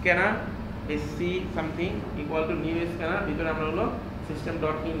 scanner SC something equal to new scanner, ভিতরে আমরা হলো সিস্টেম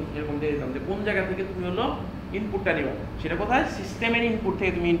ডট ইন এরকম দিয়ে দিতাম যে কোন জায়গা থেকে তুমি হলো ইনপুটটা নিবা, সেটা কোথায়, সিস্টেমের ইনপুট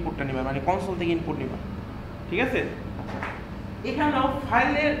থেকে তুমি ইনপুটটা নিবা, মানে কনসোল থেকে ইনপুট নিবা, ঠিক আছে। এখানেও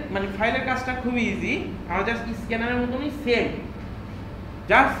ফাইলের কাজটা খুবই ইজি, আমরা জাস্ট স্ক্যানারের মতনই সেম,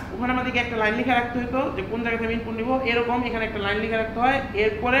 জাস্ট ওখানে আমাদেরকে একটা লাইন লিখে রাখতে হতো যে কোন জায়গা থেকে ইনপুট নিব, এরকম এখানে একটা লাইন লিখে রাখতে হয়,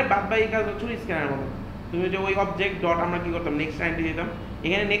 এরপরে বাদ বাকি কাজ হচ্ছে স্ক্যানারের মতো। তুমি যে ওই অবজেক্ট ডট আমরা কি করতাম নেক্সট লাইনটি দিতাম,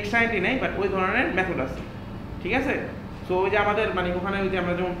 এখানে নেক্সট লাইনটি নেই বাট ওই ধরনের মেথড আছে, ঠিক আছে। সো ওই যে আমাদের মানে ওখানে ওই যে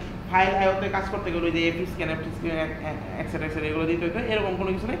আমরা যেমন ফাইল আয়তে কাজ করতে গেলে ওই যে এফ স্ক্যান এক্সেট্রা এক্সেট্রা এগুলো দিতে হতো, এরকম কোনো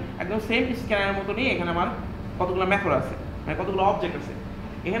কিছু নেই, একদম সেম স্ক্যানারের মতনই এখানে আমার কতগুলো মেথড আছে, মানে কতগুলো অবজেক্ট আছে।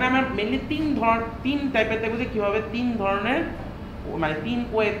 এখানে আমার মেনলি তিন টাইপের দেখবো যে কীভাবে তিন ধরনের মানে তিন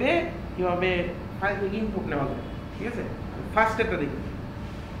ওয়েতে কীভাবে ফাইল থেকে ইনপুট নেওয়া যায়, ঠিক আছে। ফার্স্ট স্টেপটা দেখি।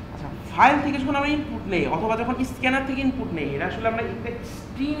 আচ্ছা, ফাইল থেকে যখন আমরা ইনপুট নেই অথবা যখন স্ক্যানার থেকে ইনপুট নেই, এটা আসলে আমরা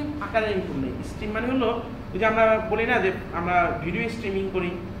স্ট্রিম আকারে ইনপুট নেই। স্ট্রিম মানে হলো ওই যে আমরা বলি না যে আমরা ভিডিও স্ট্রিমিং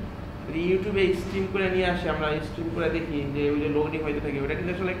করি, ইউটিউবে স্ট্রিম করে নিয়ে আসি, আমরা স্ট্রিম করে দেখি যে ওই যে লোডিং হইতে থাকে, ওটা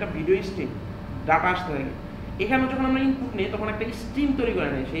কিন্তু আসলে একটা ভিডিও স্ট্রিম, ডাটা আসতে থাকে। এখানে যখন আমরা ইনপুট নিই তখন একটা স্ট্রিম তৈরি করে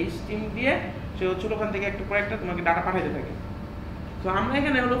নেই, সেই স্ট্রিম দিয়ে সে হচ্ছে ওখান থেকে একটা পরে একটা তোমাকে ডাটা পাঠাইতে থাকে। তো আমরা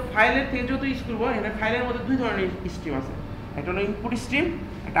এখানে হলো ফাইলের থেকে যেহেতু ইউজ করবো, এখানে ফাইলের মধ্যে দুই ধরনের স্ট্রিম আছে, একটা হলো ইনপুট স্ট্রিম,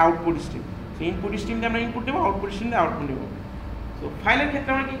 একটা আউটপুট স্ট্রিম। সেই ইনপুট স্ট্রিম দিয়ে আমরা ইনপুট নেবো, আউটপুট স্ট্রিম দিয়ে আউটপুট নেবো। তো ফাইলের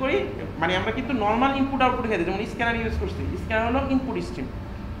ক্ষেত্রে আমরা কী করি, মানে আমরা কিন্তু নর্মাল ইনপুট আউটপুট খেতে, যেমন স্ক্যানার ইউজ করছি, স্ক্যানার হলো ইনপুট স্ট্রিম,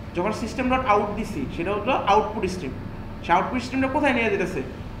 যখন সিস্টেম ডট আউট দিচ্ছি সেটা হলো আউটপুট স্ট্রিম। সে আউটপুট স্ট্রিমটা কোথায় নিয়ে যেতেছে,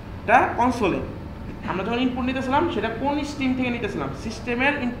 এটা কনসোলে। আমরা যখন ইনপুট নিতেছিলাম সেটা কোন স্ট্রিম থেকে নিতেছিলাম,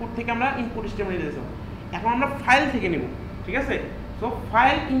 সিস্টেমের ইনপুট থেকে আমরা ইনপুট স্ট্রিমে নিতেছিলাম, এখন আমরা ফাইল থেকে নেব, ঠিক আছে। তো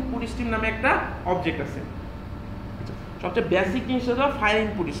ফাইল ইনপুট স্ট্রিম নামে একটা অবজেক্ট আছে, সবচেয়ে বেসিক জিনিস হলো ফাইল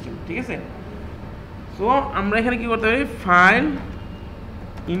ইনপুট স্ট্রিম, ঠিক আছে। সো আমরা এখানে কি করতে পারি, ফাইল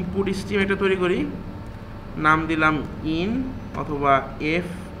ইনপুট স্ট্রিম একটা তৈরি করি, নাম দিলাম ইন অথবা F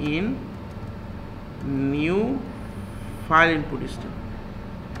in new file input stream.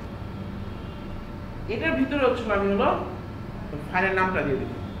 এটার ভিতরে হচ্ছিল আমি হলো ফাইলের নামটা দিয়ে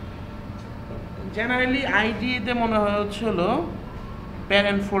দিই। জেনারেলি আইডিতে মনে হয় হচ্ছিল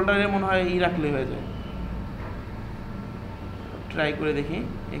প্যারেন্ট ফোল্ডারে মনে হয় ই রাখলে হয়ে যায়, ট্রাই করে দেখি।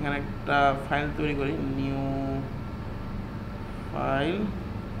 এখানে একটা ফাইল তৈরি করি, new file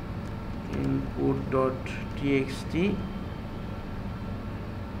input dot TXT.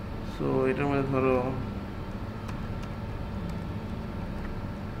 So এটার মধ্যে ধরো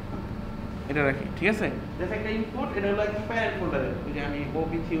এটা রাখি, ঠিক আছে। জাস্ট একটা ইনপুট, এটা হলো একটা প্যারেন্ট ফোল্ডারে, ওই যে আমি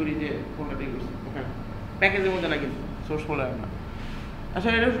ওপি থিওরি যে ফোল্ডারটা ইউজ করছি ওখানে, প্যাকেজের মধ্যে না কিন্তু সোর্স ফোল্ডার না। আচ্ছা,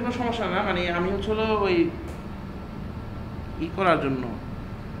 এটা কোনো সমস্যা না, মানে আমি হচ্ছিল ওই ই করার জন্য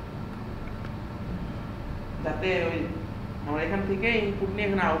যাতে ওই আমরা এখান থেকে ইনপুট নিয়ে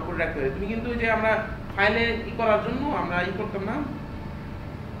এখানে আউটপুট রাখতে পারি। তুমি কিন্তু ওই যে আমরা ফাইলে ই করার জন্য আমরা ই করতাম না,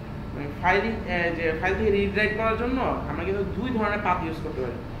 ফাইল থেকে রিড রাইট করার জন্য আমরা কিন্তু দুই ধরনের পাথ ইউজ করতে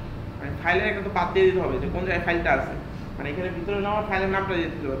পারি। মানে ফাইলের একটা তো পাথ দিয়ে দিতে হবে যে কোন জায়গায় ফাইলটা আছে, মানে এখানে ভিতরে আমার ফাইলের নামটা দিয়ে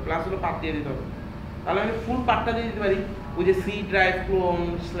দিতে হবে, প্লাস হলো পাথ দিয়ে দিতে হবে। তাহলে আমি ফুল পাথটা দিয়ে দিতে পারি, ওই যে C drive clone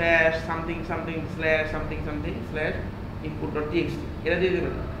slash something something slash something something slash input dot TXT, এটা দিয়ে দিতে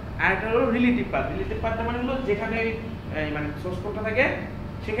পারি। আর একটা হলো রিলেটিভ পাথ। রিলেটিভ পাথটা মানে হলো যেখানে মানে সোর্স কোডটা থাকে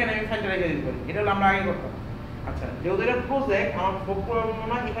সেখানে আমি ফাইলটা রেখে দিতে পারি, এটা হলো আমরা আগে করতাম। আচ্ছা যেহেতু এটা প্রজেক্ট আমার ভোগ প্রবলেম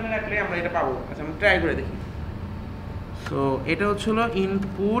না এখানে রাখলে আমরা এটা পাবো। আচ্ছা আমি ট্রাই করে দেখি। সো এটা হচ্ছিল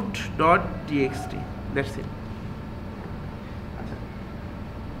input.txt, দ্যাটস ইট। আচ্ছা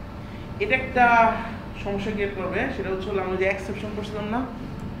এটা একটা সমস্যা ক্রিয়েট করবে, সেটা হচ্ছিল আমরা যে এক্সেপশন করছিলাম না,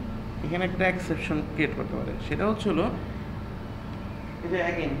 এখানে একটা এক্সেপশন ক্রিয়েট করতে পারে। সেটা হচ্ছিল এই যে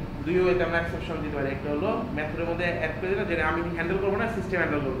অ্যাগেন দুই ওয়েতে আমরা এক্সেপশন দিতে পারি। একটা হলো মেথডের মধ্যে অ্যাড করে দিলাম যেটা আমি হ্যান্ডেল করবো না, সিস্টেম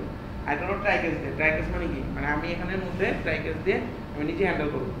হ্যান্ডেল করবে। আর একটা হলো ট্রাই কেস দিয়ে। ট্রাই কেস মানে কি, মানে আমি এখানের মধ্যে ট্রাই কেস দিয়ে আমি নিজে হ্যান্ডেল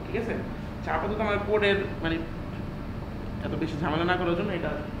করবো, ঠিক আছে। আচ্ছা আপাতত আমার কোডের মানে এত বেশি ঝামেলা না করার জন্য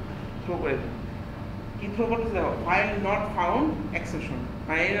এটা থ্রো করে দিই। কি থ্রো করতেছে দেখো, ফাইল নট ফাউন্ড এক্সেপশন,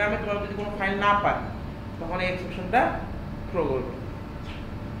 মানে এর নামে তোমরা যদি কোনো ফাইল না পায় তখন এই এক্সেপশনটা থ্রো করবে।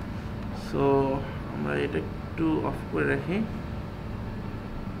 সো আমরা এটা একটু অফ করে রাখি।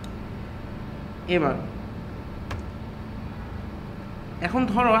 এবার এখন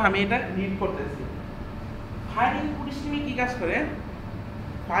ধরো আমি এটা রিড করতেছি। ফাইল ইনপুট স্ট্রিমে কি কাজ করে,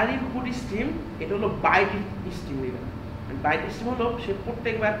 ফাইল ইনপুট স্ট্রিম এটা হলো byte stream reader. Byte stream হলো সে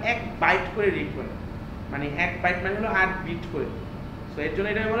প্রত্যেকবার 1 বাইট করে রিড করে, মানে 1 বাইট মানে হলো 8 বিট করে। সো এর জন্য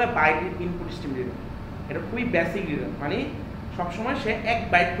এটা বলে বাইট ইনপুট স্ট্রিম রিডার। এটা খুবই বেসিক রিডার, মানে সবসময় সে 1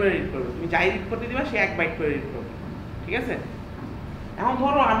 বাইট করে রিড করবে। তুমি যাই রিড করতে দিবা সে 1 বাইট করে রিড করবে, ঠিক আছে। এখন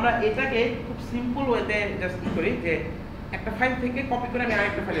ধরো আমরা এটাকে খুব সিম্পল ওয়েতে জাস্ট কি করি যে একটা ফাইল থেকে কপি করে আমি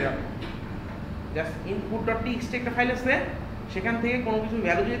আরেকটা ফাইলে রাখবো। জাস্ট input.txt একটা ফাইল আছে, সেখান থেকে কোনো কিছু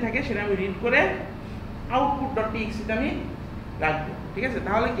ভ্যালু যদি থাকে সেটা আমি রিড করে output.txt তে আমি রাখবো, ঠিক আছে।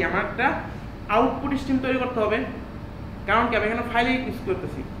 তাহলে কি আমার একটা আউটপুট স্ট্রিম তৈরি করতে হবে, কারণ কি আমি এখানে ফাইলে ইউজ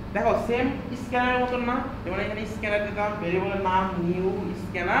করতেছি। দেখো সেম স্ক্যানারের মতন না, যেমন এখানে স্ক্যানার দিতাম, ভেরিয়েবলের নাম নিউ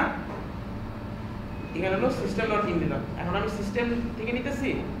স্ক্যানার, এখানে হলো system.in দিলাম। এখন আমি সিস্টেম থেকে নিতেছি,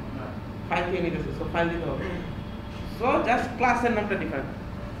 ফাইল থেকে নিতেছি, সো ফাইল দিতে হবে। সো জাস্ট ক্লাসের নামটা ডিফারেন্ট।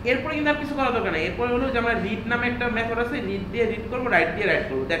 এরপরে কিন্তু আর কিছু করা দরকার নেই। এরপরে হলো যে আমরা রিড নামে একটা মেথড আছে, রিড দিয়ে রিড করবো, রাইট দিয়ে রাইট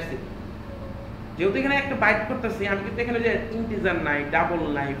করবো, দ্যাটস ইট। যেহেতু এখানে একটা বাইট করতেছি, আমি কিন্তু এখানে যে ইন্টিজার নাই, ডাবল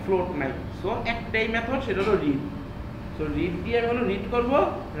নাই, ফ্লোট নাই, সো একটাই মেথড, সেটা হলো রিড। সো রিড দিয়ে আমি হলো রিড করবো,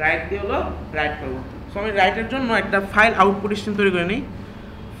 রাইট দিয়ে হলো রাইট করবো। সো আমি রাইটের জন্য একটা ফাইল আউটপুট স্ট্রিম তৈরি করে নিই।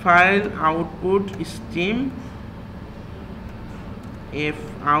 File output stream F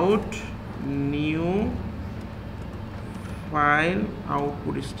out new file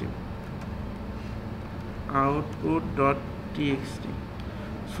output stream output.txt।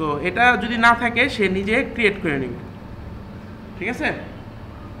 So এটা যদি না থাকে সে নিজে ক্রিয়েট করে নেবে, ঠিক আছে।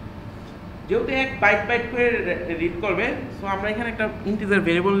 যেহেতু 1 বাইট বাইট করে রিড করবে, সো আমরা এখানে একটা ইন্টিজার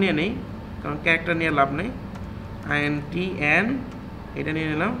ভেরিয়েবল নিয়ে নেই, কারণ ক্যারেক্টার নিয়ে লাভ নেই। int এটা নিয়ে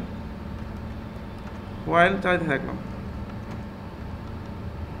নিলাম, while চালাতে থাকলাম,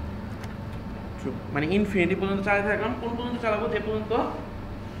 মানে ইনফিনিটি পর্যন্ত চালাতে থাকলাম। কোন পর্যন্ত চালাবো, যে পর্যন্ত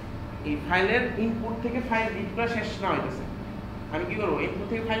এই ফাইলের ইনপুট থেকে ফাইল রিড করা শেষ না হইতেছে। আমি কি করবো, ইনপুট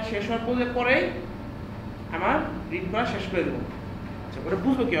থেকে ফাইল শেষ হওয়ার পরেই আমার রিড করা শেষ করে দেবো। আচ্ছা ওটা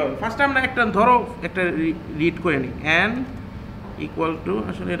বুঝবো কি হবে, ফার্স্ট আমরা একটা ধরো একটা রিড করে নিই, n ইকুয়াল টু,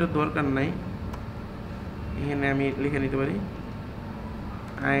 আসলে এটা দরকার নাই, এখানে আমি লিখে নিতে পারি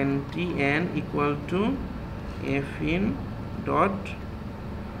int n equal to fin dot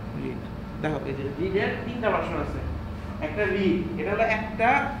read. দেখো এই যে রিডের 3টা ভার্সন আছে। একটা রিড, এটা হলো একটা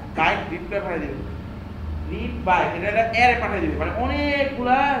বাইট রিড করে পাঠিয়ে দিবে। রিড বাইট, এটা একটা অ্যারে পাঠিয়ে দিবে, মানে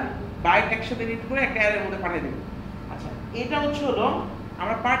অনেকগুলা বাইট একসাথে রিড করে একটা অ্যারের মধ্যে পাঠিয়ে দিবে। আচ্ছা এটা হলো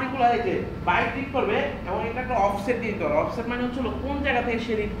আমরা পার্টিকুলার এই যে বাইট রিড করবে এবং এটা একটা অফসেট দিয়ে দিতে হবে। অফসেট মানে হলো কোন জায়গা থেকে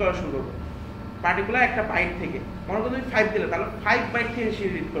সে রিড করা শুরু করবে, পার্টিকুলার একটা বাইট থেকে। মনে করো তুমি 5 দিলে, তাহলে 5 বাইট থেকে সে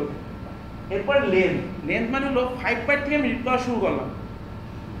রিড করবে। এরপরে লেন্থ মানে হলো 5 বাইট থেকে আমি রিড করা শুরু করলাম,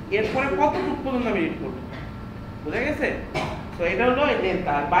 এরপরে কতটুকু পর্যন্ত আমি রিড করবো, বুঝা গেছে। তো এটা হলো লেন্থ।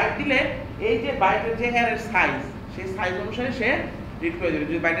 আর বাইট দিলে এই যে বাইটের যে অ্যারের সাইজ, সেই সাইজ অনুসারে সে রিড করে দেবে।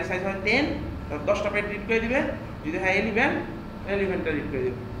 যদি বাইটের সাইজ হয় 10, তাহলে 10টা বাইট রিড করে দিবে। যদি হয় 11টা রিড করে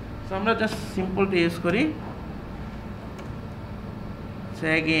দেবে। সো আমরা জাস্ট সিম্পলটা ইউজ করি। সো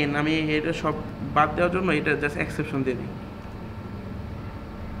অ্যাগেন আমি এটা সব বাদ দেওয়ার জন্য এটা জাস্ট এক্সেপশন দিয়ে দিই,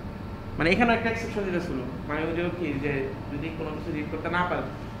 মানে এখানে একটা এক্সেপশন দিতে ছিল, মানে ওই যে কি যে যদি কোনো কিছু রিড করতে না পারে।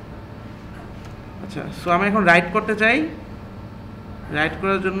 আচ্ছা সো আমি এখন রাইট করতে চাই, রাইট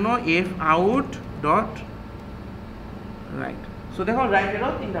করার জন্য F out dot right. So দেখো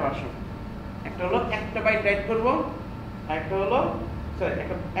রাইটেরও 3টা ভার্সন, একটা হলো একটা বাইট রাইট করবো, আর একটা হলো সরি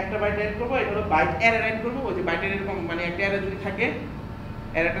একটা বাইট রাইট করবো, এটা হলো বাইট অ্যারে রাইট করবো। ওই যে বাইটের এরকম মানে একটা অ্যারে যদি থাকে,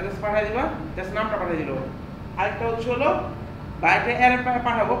 অ্যারেটা জাস্ট পাঠিয়ে দিবা, জাস্ট নামটা পাঠিয়ে দিল। আরেকটা হলো বাইটে অ্যারে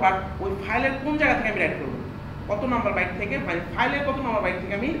পাঠাবো, বাট ওই ফাইলের কোন জায়গা থেকে আমি রাইট করবো, কত নাম্বার বাইট থেকে, মানে ফাইলের কত নাম্বার বাইট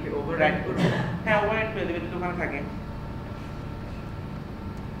থেকে আমি রাইট করবো। হ্যাঁ ওভাররাইট করে দেবে যদি ওখানে থাকে।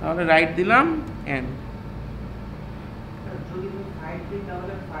 তাহলে রাইট দিলাম n, যদি 5 বিট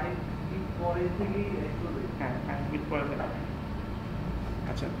তাহলে 5 বিট পরে থেকেই অ্যাড করবে। হ্যাঁ 5 বিট পরে থেকে।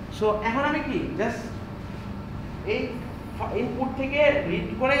 আচ্ছা সো এখন আমি কি জাস্ট এই ইনপুট থেকে রিড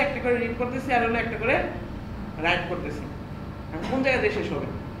করে একটা করে রিড করতেছি আর হলো একটা করে রাইট করতেছি। আমি কোন জায়গাতে শেষ হবে?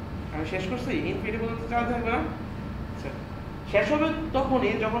 আমি শেষ করছি ইনফিনিটি পর্যন্ত চালাতে থাকবে না। আচ্ছা শেষ হবে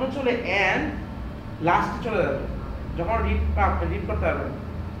তখনই যখন চলে এন্ড লাস্টে চলে যাবে, যখন রিড করতে পারবে।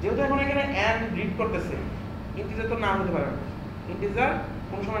 যেহেতু এখন এখানে এন্ড রিড করতেছে, ইন্টিজার তো নাম হতে পারে না, ইন্টিজার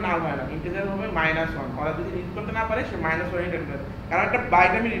কোনো সময় নাম হয় না, ইন্টিজার হবে -1। ওরা যদি রিড করতে না পারে সে -1 রিড করবে, কারণ একটা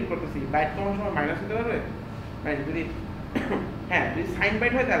বাইট আমি রিড করতেছি, বাইট কোনো সময় মাইনাস হতে পারবে মানে যদি হ্যাঁ যদি সাইন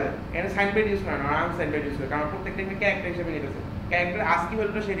বাইট হয় তাহলে এখানে সাইন বাইট ইউজ করে না, আনসাইন বাইট ইউজ করে, কারণ প্রত্যেকটা এখানে ক্যারেক্টার হিসেবে নিতেছে, ক্যারেক্টার আস্কি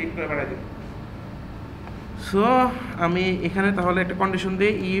ভ্যালুটা সে রিড করে পাঠায় দিবে। সো আমি এখানে তাহলে একটা কন্ডিশন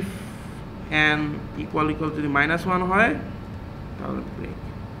দিই, ইফ n ইকুয়াল যদি -1 হয় তাহলে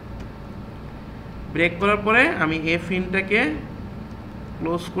ব্রেক করার পরে আমি এফ ইনটাকে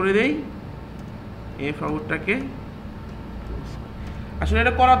ক্লোজ করে দেই, এফ আউটটাকে আসলে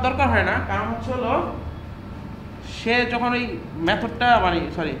এটা করার দরকার হয় না, কারণ হচ্ছে হলো সে যখন ওই মেথডটা মানে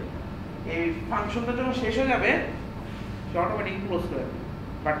সরি এই ফাংশনটা যখন শেষ হয়ে যাবে সে অটোমেটিক ক্লোজ করে দেবে,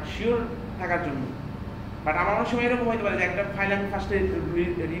 বাট শিওর থাকার জন্য। বাট আমার অনেক সময় এরকম হতে পারে যে একটা ফাইল আমি ফার্স্টে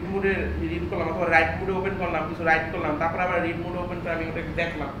রিড মোডে রিড করলাম অথবা রাইট মোডে ওপেন করলাম, কিছু রাইট করলাম, তারপর আবার রিড মোডে ওপেন করে আমি ওটাকে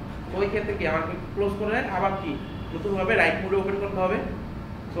দেখলাম, তো ওই ক্ষেত্রে কি আমাকে ক্লোজ করে আবার কি নতুনভাবে রাইট মোডে ওপেন করতে হবে।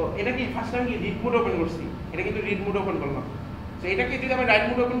 সো এটা কি ফার্স্ট আমি কি রিড মোডে ওপেন করছি, এটা কিন্তু রিড মোডে ওপেন করলাম, তো এটাকে যদি আমি রাইট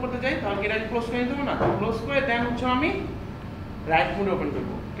মোডে ওপেন করতে চাই তাহলে কি এটা ক্লোজ করে নিতে হবে না, ক্লোজ করে দেন হচ্ছে আমি রাইট মোডে ওপেন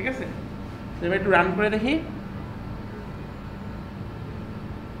করবো। ঠিক আছে, তো এবার একটু রান করে দেখি।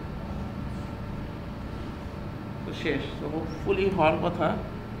 তো শেষ, তো হোপফুলি হওয়ার কথা,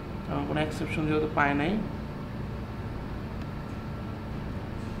 কারণ কোনো এক্সেপশন যেহেতু পায় নাই।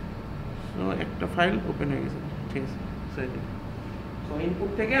 তো একটা ফাইল ওপেন হয়ে গেছে, ঠিক আছে। সো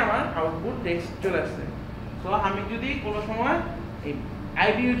ইনপুট থেকে আমার আউটপুট টেক্সট চলে আসছে। সো আমি যদি কোনো সময় এই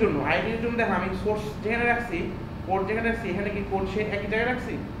আইডির জন্য দেখো আমি সোর্স যেখানে রাখছি, কোড যেখানে রাখছি, এখানে কি কোড সে একই জায়গায়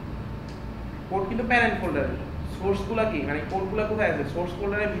রাখছি, কোড কিন্তু প্যারেন্ট ফোল্ডারে, সোর্সগুলো কি মানে কোডগুলো কোথায় আছে, সোর্স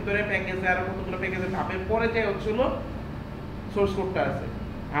ফোল্ডারের ভিতরে প্যাকেজে আরো কতগুলো প্যাকেজে ধাপের পরে যে হচ্ছিল সোর্স কোডটা আছে,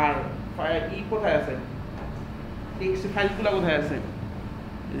 আর কোথায় আছে টেক্সট ফাইলগুলো কোথায় আছে,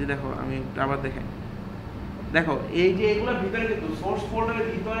 এই যে দেখো আমি আবার দেখাই, দেখো এই যে এগুলো ভিতরে কিন্তু সোর্স ফোল্ডারের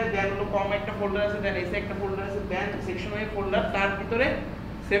ভিতরে দেন হলো কম একটা ফোল্ডার আছে, দেন এসে একটা ফোল্ডার আছে, দেন সেকশন ওয়াইজ ফোল্ডার, তার ভিতরে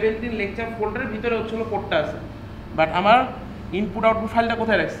 17 লেকচার ফোল্ডারের ভিতরে হচ্ছিল কোডটা আছে। বাট আমার ইনপুট আউটপুট ফাইলটা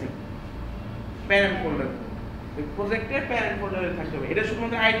কোথায় রাখছি, প্যারেন্ট ফোল্ডার, ওই প্রজেক্টের প্যারেন্ট ফোল্ডারে থাকতে হবে। এটা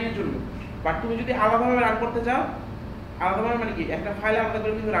শুধুমাত্র আইডির জন্য। বাট তুমি যদি আলাদাভাবে রান করতে চাও, আলাদাভাবে মানে কি একটা ফাইল আলাদা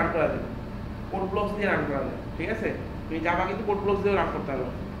করে কিন্তু রান করা যায়, কোড ব্লকস দিয়ে রান করা যায়। ঠিক আছে, তুমি জাভা কিন্তু কোড ব্লকস দিয়ে রান করতে পারো।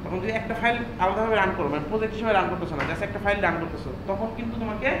 তখন যদি একটা ফাইল আলাদাভাবে রান করো, মানে প্রজেক্ট হিসেবে রান করতেছো না, জাস্ট একটা ফাইল রান করতেছো, তখন কিন্তু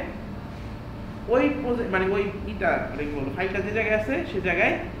তোমাকে ওই প্রজেক্ট মানে ওই ফাইলটা যে জায়গায় আছে সেই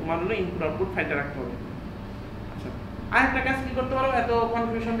জায়গায় তোমার হলো ইনপুট আউটপুট ফাইলটা রাখতে হবে। আচ্ছা, আর একটা কাজ কি করতে পারো এত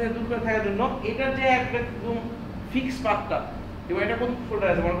কনফিউশন থেকে দূর করে থাকার জন্য, এটার যে একদম ফিক্স পাথটা, এবং এটা কোন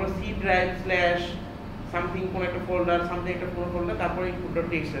ফোল্ডার আছে, মনে করো সি ড্রাইভ স্ল্যাশ সামথিং কোন একটা ফোল্ডার, সামথিং একটা কোন ফোল্ডার, তারপরে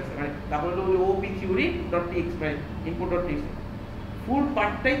input.txt আছে, মানে তারপরে হলো optheory.txt মানে input.txt ফুল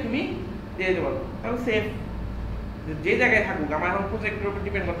পার্টটাই তুমি দিয়ে দিতে পারো। তাহলে সেফ যে জায়গায় থাকুক, আমার এখন প্রজেক্টের উপর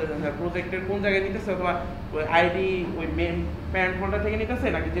ডিপেন্ড করতেছে, প্রজেক্টের কোন জায়গায় নিতেছে, অথবা ওই আইডি ওই মেন প্যারেন্ট ফোল্ডার থেকে নিতেছে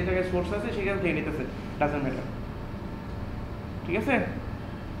নাকি যে জায়গায় সোর্স আছে সেখান থেকে নিতেছে, ডাজন্ট ম্যাটার। ঠিক আছে,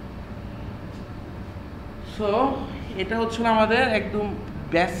 সো এটা হচ্ছিল আমাদের একদম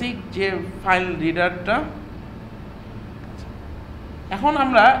বেসিক যে ফাইল রিডারটা। এখন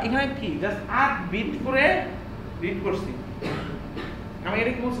আমরা এখানে কি জাস্ট 8 বিট করে রিড করছি, আমি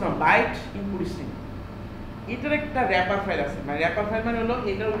এটা কি বলছিলাম বাইট ইনপুট স্ট্রিং, এটার একটা র্যাপার ফাইল আছে, মানে র্যাপার ফাইল মানে হলো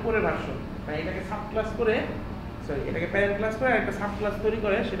এটার উপরে ভার্সন, মানে এটাকে সাব ক্লাস করে এটাকে প্যারেন্ট ক্লাস করে একটা সাব ক্লাস তৈরি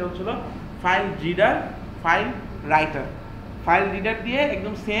করে, সেটা হচ্ছিল file reader, file writer. File reader দিয়ে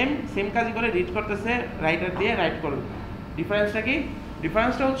একদম সেম কাজই করে রিড করতেছে, রাইটার দিয়ে রাইট করবে। ডিফারেন্সটা কি?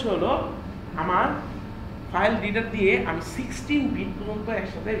 ডিফারেন্সটা হচ্ছে হলো আমার ফাইল রিডার দিয়ে আমি 16 বিট পর্যন্ত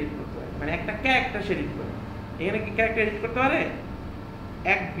একসাথে রিড করতে পারি, মানে একটা ক্যারেক্টার সে রিড করে। এখানে কি ক্যারেক্টার রিড করতে পারে?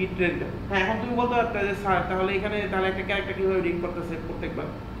 1 বিট রিড। হ্যাঁ, এখন তুমি বলতে পারতে যে স্যার তাহলে এখানে তাহলে একটা ক্যারেক্টার কিভাবে রিড করতেছে প্রত্যেকবার?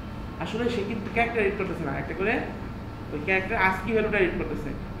 আসলে সে কিন্তু ক্যারেক্টার রিড করতেছে না, একটা করে ওই ক্যারেক্টার আস্কি ভ্যালুটা রিড করতেছে।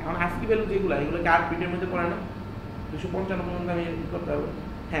 এখন আস্কি ভ্যালু যেগুলো এগুলোকে 8 বিটের মধ্যে পড়ে না, 255 পর্যন্ত আমি রিড করতে পারবো।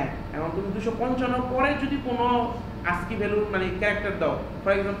 হ্যাঁ, এখন তুমি 255 পরে যদি কোনো আস্কি ভ্যালু মানে ক্যারেক্টার দাও,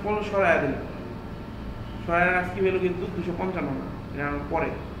 ফর এক্সাম্পল সরায়া দিলে, সরায়ার আস্কি ভ্যালু কিন্তু 255 না, এটা পরে,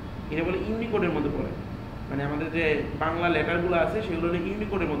 এটা বলে ইউনিকোডের মধ্যে পড়ে, মানে আমাদের যে বাংলা লেটারগুলো আছে সেগুলো হলো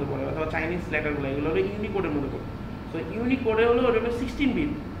ইউনিকোডের মধ্যে পড়ে, অথবা চাইনিজ লেটারগুলো এগুলো হলো ইউনিকোডের মধ্যে পড়ে। সো ইউনিকোডে হলো ওটা হলো 16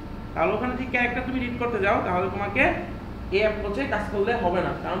 বিট। তাহলে ওখানে যে ক্যারেক্টার তুমি রিড করতে যাও তাহলে তোমাকে এই অ্যাপ্রোচে কাজ করলে হবে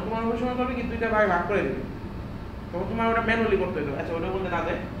না, কারণ তোমার ওই সময় করবে কিন্তু এটা ভাগ করে দেবে, তখন তোমার ওটা ম্যানুয়ালি করতে হবে। আচ্ছা ওটা বলতে না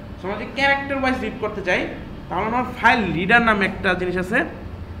যায়, তোমার যে ক্যারেক্টার ওয়াইজ রিড করতে চাই তাহলে আমার ফাইল রিডার নামে একটা জিনিস আছে,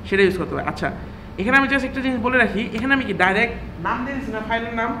 সেটা ইউজ করতে হবে। আচ্ছা এখানে আমি জাস্ট একটা জিনিস বলে রাখি, এখানে আমি কি ডাইরেক্ট নাম দিয়ে দিচ্ছি না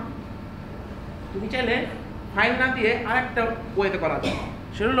ফাইলের নাম, তুমি চাইলে ফাইল না দিয়ে আরেকটা ওয়েতে করা যায়।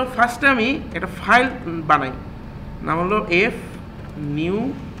 সেটা হলো ফার্স্টে আমি একটা ফাইল বানাই, নাম হলো এফ নিউ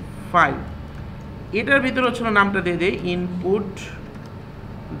ফাইল, এটার ভিতরে হচ্ছিল নামটা দিয়ে দেই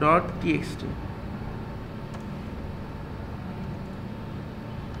input.txt।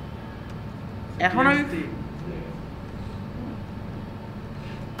 এখন আমি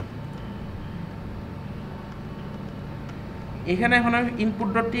এখানে এখন আমি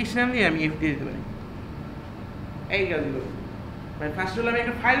input.txt নাম দিয়ে আমি এফ দিয়ে দিতে পারি, এই কাজগুলো। মানে ফার্স্ট হলো আমি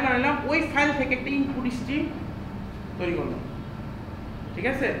একটা ফাইল বানালাম, ওই ফাইল থেকে একটা ইনপুট স্ট্রিম তৈরি করলাম, ঠিক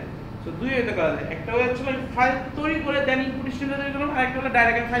আছে? সো দুই ওয়েতে করা যায়, একটা ওয়ে হচ্ছে আমি ফাইল তৈরি করে দেন ইনপুট স্ট্রিমটা তৈরি করলাম, আর একটা হলো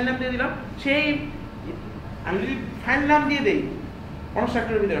ডাইরেক্ট ফাইল নাম দিয়ে দিলাম। সেই আমি যদি ফাইল নাম দিয়ে দেই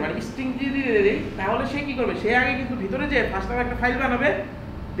কনস্ট্রাক্টরের ভিতরে, মানে স্ট্রিং দিয়ে দিয়ে দেই, তাহলে সে কি করবে, সে আগে কিন্তু ভিতরে যে ফার্স্ট একটা ফাইল বানাবে,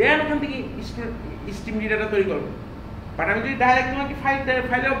 দেন ওখান থেকে স্ট্রিম রিডারটা তৈরি করবে। বাট আমি যদি ডাইরেক্ট তোমাকে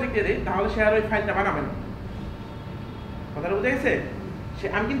ফাইলের অবজেক্ট দিয়ে দিই তাহলে সে আর ওই ফাইলটা বানাবে না। কথাটা বুঝে গেছে?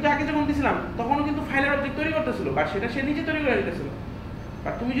 আমি কিন্তু আগে যখন দিয়েছিলাম তখনও কিন্তু ফাইলের অবজেক্ট তৈরি করতেছিল, বাট সেটা সে নিজে তৈরি করে দিতেছিল।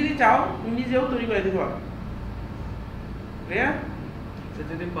 বাট তুমি যদি চাও তুমি নিজেও তৈরি করে দিতে পারো। ক্লিয়ার? সে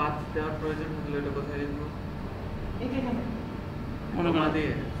যদি পাথ দেওয়ার প্রয়োজন থাকলে এটা কোথায় লিখবো? এই যে এখানে মনে করা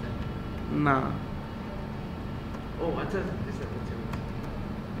দিয়ে না, ও আচ্ছা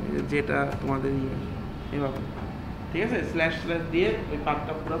যেটা তোমাদের এভাবে, ঠিক আছে, স্ল্যাশ স্ল্যাশ দিয়ে ওই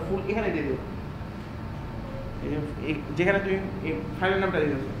পাথটা পুরো ফুল এখানে দিয়ে দেবো, যেখানে তুমি ফাইলের নামটা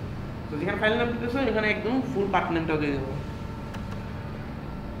দিয়ে দেবো। তো যেখানে ফাইলের নাম দিতেছো এখানে একদম ফুল পার্ট নেমটাও দিয়ে দেবো।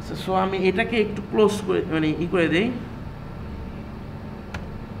 সো আমি এটাকে একটু ক্লোজ করে মানে করে দেই,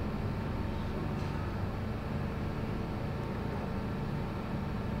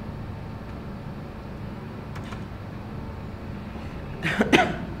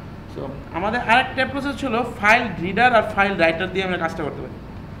 সো আমাদের আরেকটা প্রসেস ছিল ফাইল রিডার আর ফাইল রাইটার দিয়ে আমরা কাজটা করতে পারি।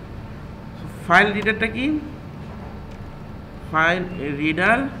 ফাইল রিডারটা কি? ফাইল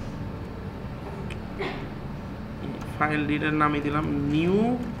রিডার নামে দিলাম new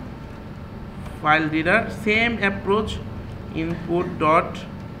file reader, same approach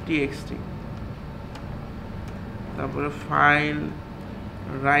input.txt। তারপরে file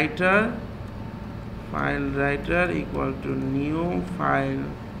writer equal to new file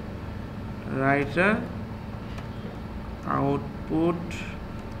writer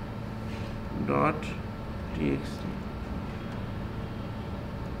output.txt।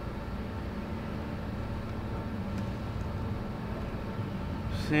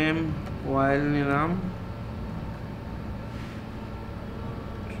 Same while নিলাম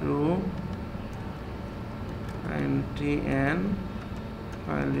true ntn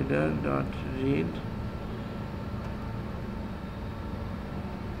file reader dot read।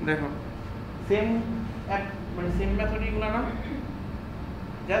 দেখো সেম মানে সেম মেথড এগুলো না,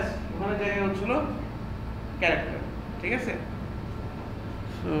 জাস্ট ওখানে জায়গায় হচ্ছিল ক্যারেক্টার, ঠিক আছে?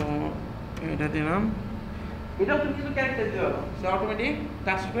 সো এটা দিলাম, এটাও তুমি কিন্তু ক্যারেক্টার দিতে পারো, সে অটোমেটিক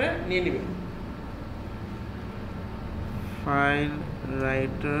টাচ করে নিয়ে নেবে। ফাইল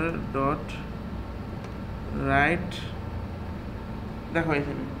রাইটার ডট রাইট, দেখো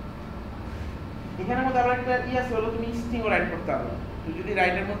এখানের মধ্যে আবার একটা আছে হলো তুমি স্ট্রিংও রাইট করতে পারো। তুমি যদি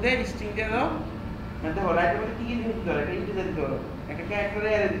রাইটের মধ্যে স্ট্রিং দিয়ে দাও, মানে দেখো রাইটের মধ্যে কি কি জিনিস দিতে পারো, একটা ইন্টিজার দিতে পারো, একটা ক্যারেক্টার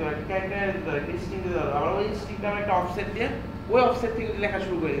অ্যারে দিতে পারো, একটা ক্যারেক্টার অ্যারে দিতে পারো, একটা স্ট্রিং দিতে পারো, আবার ওই স্ট্রিংটা একটা অফসেট দিয়ে ওই অফসেট থেকে লেখা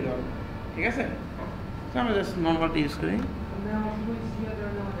শুরু করে দিতে পারো, ঠিক আছে? আমরা জাস্ট নর্মালটা ইউজ করি।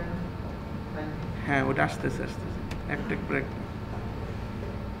 হ্যাঁ ওটা আসতেছে একটা পর একটা।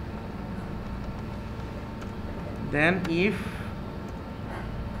 দেন ইফ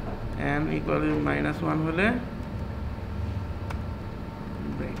n ইকুয়াল -1 হলে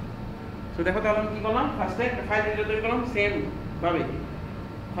ব্রেক। সো দেখো তাহলে আমি কি করলাম, ফার্স্টে একটা ফাইল রাইটার তৈরি করলাম, সেম ভাবে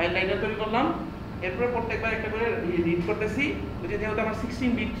ফাইল রাইটার তৈরি করলাম, এরপরে প্রত্যেকবার একটা করে রিড করতেছি, যেহেতু আমার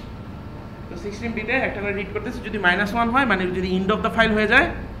 16 বিট, তো 16 বিটে একটা করে রিড করতেছি, যদি -1 হয় মানে যদি এন্ড অফ দ্য ফাইল হয়ে যায়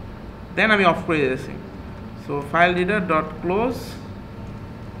দেন আমি অফ করে দিয়েছি। So file reader dot close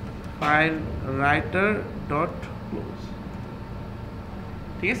file writer dot close,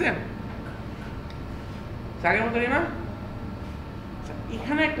 ঠিক আছে? আগের মতোই না?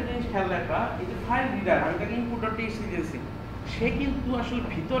 এখানে একটা জিনিস খেয়াল রাখবা, এই যে ফাইল রিডার আমি তাকে input.txt দিয়েছি, সে কিন্তু আসলে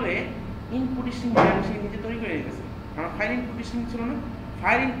ভিতরে ইনপুট স্ট্রিম সে নিজে তৈরি করে দিতেছে, কারণ ফাইল ইনপুট স্ট্রিম ছিল না।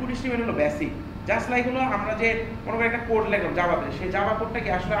 ফাইল ইনপুট স্ট্রিম হলো বেসিক, জাস্ট লাইক হলো আমরা যে কোনো একটা কোড লিখলাম জাভাতে, সেই জাভা কোডটাকে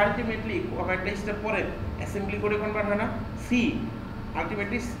আসলে আলটিমেটলি একটা স্টেপ পরে অ্যাসেম্বলি কোডে কনভার্ট হয় না, সি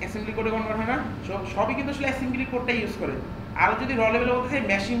আলটিমেটলি অ্যাসেম্বলি কোডে কনভার্ট হয় না, সবই কিন্তু আসলে অ্যাসেম্বলি কোডটা ইউজ করে। আর যদি র লেভেলে বলতে চাই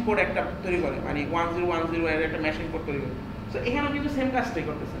মেশিন কোড একটা তৈরি করে, মানে 1010 এর একটা মেশিন কোড তৈরি করে। সো এখানেও কিন্তু সেম কাজটাই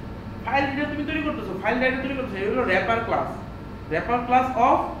করতেছে। ফাইল রিডার তুমি তৈরি করতেছো, ফাইল রাইটার তৈরি করতেছো, এগুলো wrapper class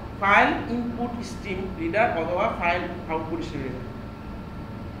of file input stream reader অথবা ফাইল আউটপুট স্ট্রিম রিডার।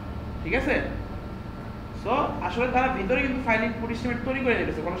 ঠিক আছে? সো আসলে তারা ভিতরে কিন্তু ফাইল ইনপুট স্ট্রিম তৈরি করে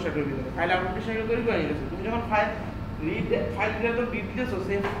নিয়েছে কনস্ট্রাক্টরের ভিতরে, ফাইল আউটপুট স্ট্রিম তৈরি করে নিয়েছে। তুমি যখন ফাইল রিডার তো রিড দিতেছো,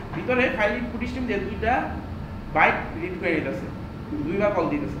 সে ভিতরে ফাইল ইনপুট স্ট্রিম দিয়ে 2টা বাইট রিড করে নিতেছে, 2বার কল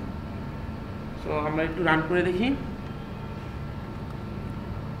দিতেছে। সো আমরা একটু রান করে দেখি।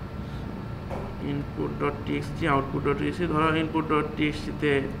 input.txt output.txt, ধরো input.txt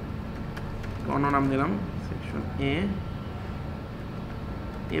তে অন্য নাম দিলাম সেকশন এ।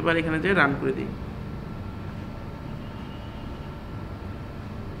 এবার এখানে যে রান করে দিই,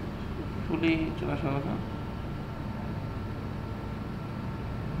 ফুলি চলে আসা কথা,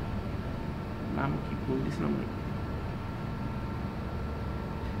 নাম কি ভুল দিছিলাম নাকি?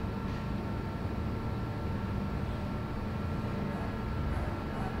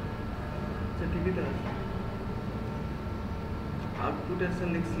 টিভিতে আছে আউটপুট এসে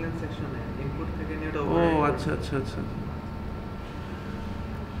লিখছিলেন সেকশনে, ইনপুট থেকে নিয়ে ওটা ও আচ্ছা আচ্ছা আচ্ছা,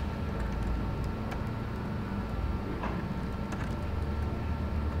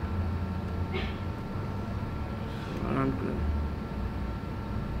 রান করে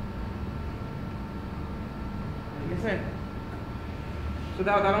ঠিক আছে। সো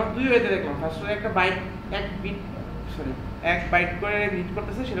দাও তাহলে আমরা দুই ওয়েতে দেখলাম। ফার্স্ট একটা বাইট এক বাইট করে রিড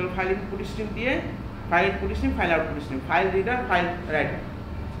করতেছে, সেটা হলো ফাইল ইনপুট স্ট্রিম দিয়ে, file input stream, file output stream, file reader, file writer.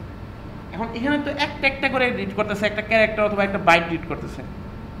 এখন এখানে তো একটা করে রিড করতেছে, একটা ক্যারেক্টার অথবা একটা বাইট রিড করতেছে।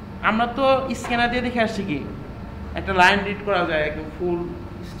 আমরা তো স্ক্যানার দিয়ে দেখে আসছি কি একটা লাইন রিড করা যায়, একদম ফুল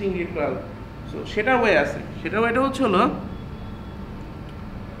স্ট্রিং রিড করা যায়। সো সেটার ওয়ে আছে, সেটার ওয়েটা হচ্ছে হলো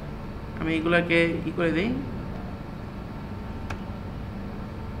আমি এগুলাকে ই করে দিই,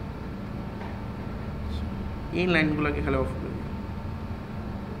 এই লাইনগুলোকে খালি অফ করে দিই,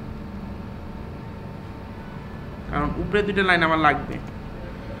 কারণ উপরে 2টা লাইন আমার লাগবে।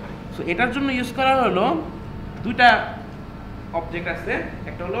 সো এটার জন্য ইউজ করা হলো 2টা অবজেক্ট আছে,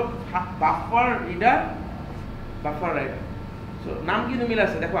 একটা হলো buffer reader, buffer writer. So নাম কিন্তু মিল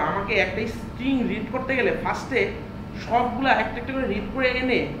আছে। দেখো আমাকে একটা স্ট্রিং রিড করতে গেলে ফার্স্টে সবগুলা একটা একটা করে রিড করে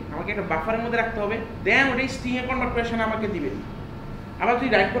এনে আমাকে একটা বাফারের মধ্যে রাখতে হবে, দেন ওটাই স্ট্রিং এ কনভার্ট করে আমাকে দিবে। আবার যদি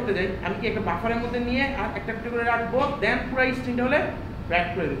রাইট করতে যাই, আমি কি একটা বাফারের মধ্যে নিয়ে আর একটা একটা করে রাখবো, দেন পুরো স্ট্রিংটা হলে রাইট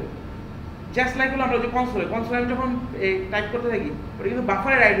করে দেবো। জাস্ট লাইক হলো আমরা যে কনসোলে আমি যখন টাইপ করতে থাকি ওটা কিন্তু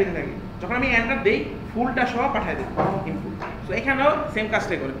বাফারে রাইট দিতে থাকি, যখন আমি এন্টার দেই ফুলটা সহ পাঠিয়ে দিই ইনপুট। সো এখানেও সেম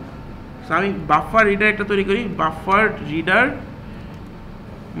কাজটাই করে। সো আমি বাফার রিডার একটা তৈরি করি, বাফার রিডার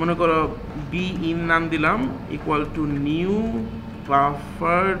মনে করো বি ইন নাম দিলাম, equal to new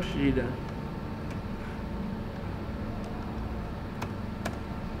buffer reader.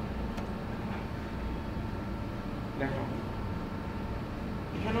 দেখো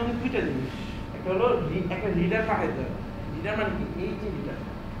এখানে অনেক 2টা জিনিস, একটা হলো একটা রিডার পাঠাইতে হবে। রিডার মানে কি? এই যে রিডার,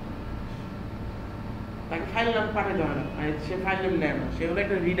 তাকে ফাইল নাম পাঠাইতে হয় না, সে ফাইল নাম নেয় না, সে হলো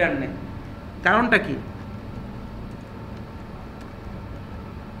একটা রিডার নেয়। কারণটা কি?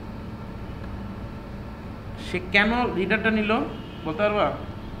 সে কেন রিডারটা নিল বলতে পারবা?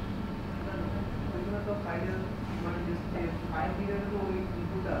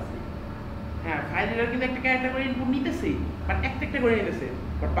 হ্যাঁ, ফাইল রিডার কিন্তু একটা ক্যারেক্টার করে ইনপুট নিতেছেই, বাট একটা করে নিতেছে।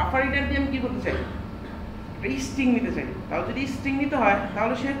 বাট বাফার রিডার দিয়ে আমি কি করতে চাই? একটা স্ট্রিং নিতে চাই। তাহলে যদি স্ট্রিং নিতে হয়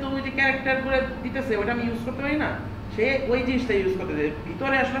তাহলে সে তো ওই যে ক্যারেক্টার করে দিতেছে, ওটা আমি ইউজ করতে পারি না, সে ওই জিনিসটা ইউজ করতে চাই।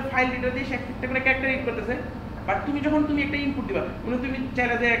 ভিতরে আসলে ফাইল রিডার দিয়ে সে একটা করে ক্যারেক্টার রিড করতেছে। বাট তুমি যখন একটা ইনপুট দিবা, মানে তুমি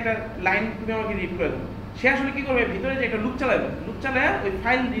চাইলে যে একটা লাইন তুমি আমাকে রিড করে দাও, সে আসলে কি করবে? ভিতরে যে একটা লুপ চালাবে, লুপ চালায় ওই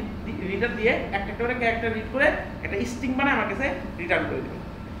ফাইল রিডার দিয়ে একটা করে ক্যারেক্টার রিড করে একটা স্ট্রিং বানায় আমার কাছে রিটার্ন করে দেবে।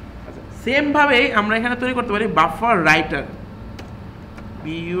 আচ্ছা, সেম ভাবে আমরা এখানে তৈরি করতে পারি buffer writer,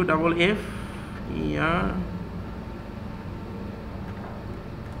 BUFFER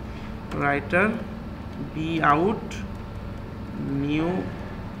writer, be out new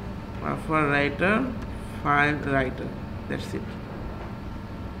buffer writer, file writer, that's it.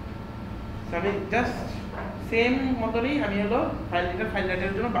 আমি জাস্ট সেম মতনই আমি হলো ফাইল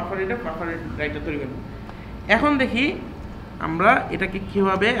রাইটারের জন্য বাফার রাইটার তৈরি করব। এখন দেখি আমরা এটাকে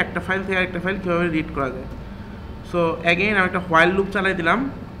কিভাবে একটা ফাইল থেকে আরেকটা ফাইল কিভাবে রিড করা যায়। সো অ্যাগেইন আমি একটা হোয়াইল লুপ চালাই দিলাম,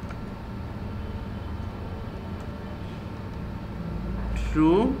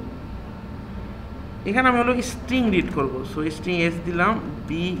 ট্রু। এখানে আমি হলো স্ট্রিং রিড করব। সো স্ট্রিং এস দিলাম,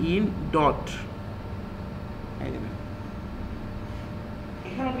 বি ইন ডট এই দেখেন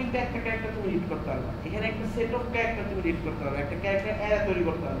এখানেও কিন্তু একটা ক্যারেক্টার তুমি রিড করতে পারবা, এখানে একটা সেট অফ ক্যারেক্টার তুমি রিড করতে পারবা, একটা ক্যারেক্টার অ্যারে তৈরি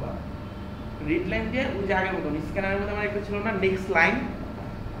করতে পারবা রিড লাইন দিয়ে। ওই যে আগের মতন স্ক্যানারের মধ্যে আমার একটা ছিল না next line,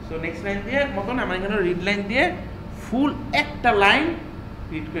 so next line দিয়ে মতন আমার এখানে রিড লাইন দিয়ে ফুল একটা লাইন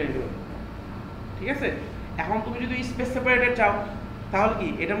রিড করে দেবো, ঠিক আছে। এখন তুমি যদি স্পেস সেপারেটর চাও তাহলে কি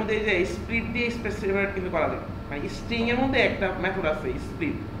এটার মধ্যে এই যে স্প্লিট দিয়ে স্পেস সেপারেট কিন্তু করা যায়, মানে স্ট্রিং এর মধ্যে একটা মেথড আছে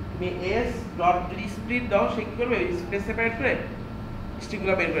স্প্লিট, তুমি এস ডট যদি স্প্লিট দাও সে কি করবে স্পেস সেপারেট করে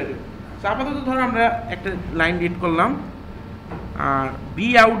স্ট্রিংগুলো বের করে দেবে। সো আপাতত ধরো আমরা একটা লাইন রিড করলাম আর বি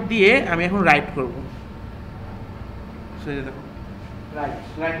আউট দিয়ে আমি এখন রাইট করব। সো এই দেখো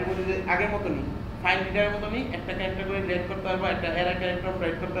রাইটের মধ্যে যে আগের মতনই ফাইল রিডারের মতনই একটা ক্যারেক্টার করে রাইট করতে পারবো, একটা এরা ক্যারেক্টার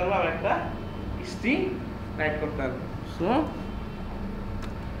রাইট করতে পারবো, আর একটা স্ট্রিং রাইট করতে পারবো। সো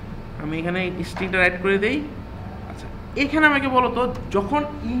আমি এখানে স্ট্রিংটা রাইট করে দেই। আচ্ছা এখানে আমাকে বলো তো যখন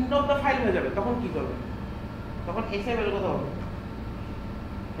ইন্ড অফ দ্য ফাইল হয়ে যাবে তখন কি করবে, তখন এসআই ভ্যালু কত হবে,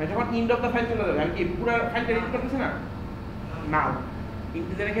 মানে যখন ইন্ড অফ দ্য ফাইল চলে যাবে আমি কি পুরো ফাইলটা রিড করতেছি না, নাল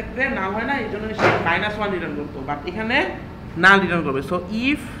ইন্টিজারের ক্ষেত্রে নাল হয় না, এই জন্য সে -1 রিটার্ন করতো, বাট এখানে নাল রিটার্ন করবে। So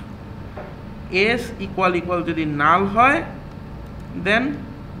if S equal equal যদি নাল হয় দেন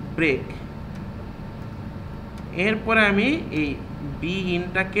ব্রেক, এরপরে আমি এই বি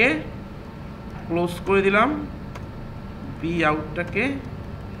ইনটাকে ক্লোজ করে দিলাম, বি আউটটাকে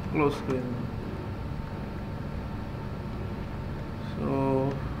ক্লোজ করে দিলাম। সো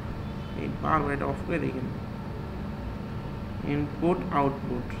এই বারবার এটা অফ করে দেখেন ইনপুট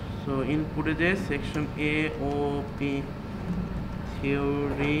আউটপুট। সো ইনপুটে যে সেকশন এ O P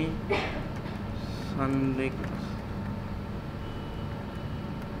theory Sunday class,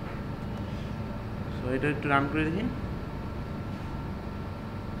 so এটা একটু রান করে দেখি,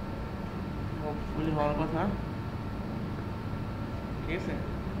 হোপফুলি হওয়ার কথা, ঠিক আছে।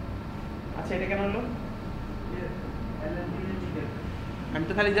 আচ্ছা এটা কেন হলো, আমি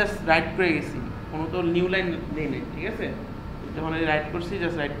তো খালি জাস্ট রাইট করে গেছি, কোনো তো নিউ লাইন দেই নাই, ঠিক আছে, যখন রাইট করছি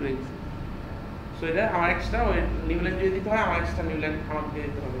জাস্ট রাইট করে গেছি। সো এটা আমার এক্সট্রা ওই নিউ লাইন যদি দিতে হয় আমার এক্সট্রা নিউ লাইন আমাকে দিয়ে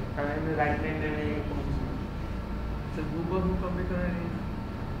দিতে হবে, কারণ আমি রাইট লাইন কোনো কিছু না। আচ্ছা গুগল কপি করে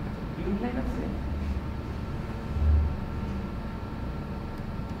নিউ লাইন আছে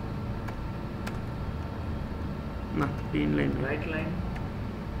না, তিন line right line,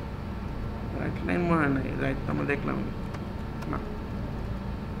 right line মনে হয় নাই, রাইট তো আমরা দেখলাম না,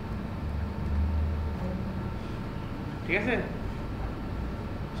 ঠিক আছে।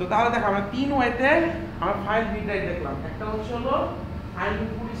 সো তাহলে দেখো আমরা তিন ওয়েতে আমরা ফাইল রিড দেখলাম, একটা হচ্ছে হলো ফাইল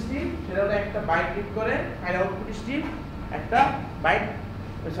ইনপুট স্ট্রিম, সেটা হলো একটা বাইট রিড করে, ফাইল আউটপুট স্ট্রিম একটা বাইট,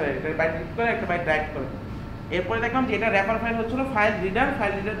 সরি একটা বাইট রিড করে একটা বাইট রাইট করে। এরপরে দেখলাম যে এটা র্যাপার ফাইল হচ্ছিল ফাইল রিডার,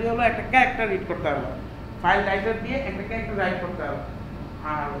 ফাইল রিডার দিয়ে হলো একটা ক্যারেক্টার রিড করতে হবে, ফাইল রাইটার দিয়ে একটা ক্যারেক্টার রাইট করতে হবে।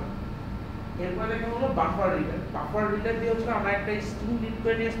 আর এরপরে দেখলাম হলো বাফার রিডার, বাফার রিডার দিয়ে হচ্ছে আমরা একটা স্ট্রিং রিড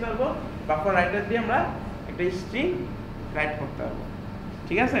করে নিয়ে আসতে পারবো, বাফার রাইটার দিয়ে আমরা একটা স্ট্রিং রাইট করতে পারবো,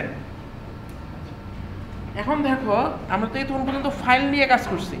 ঠিক আছে। এখন দেখো আমরা তো এই তখন পর্যন্ত ফাইল নিয়ে কাজ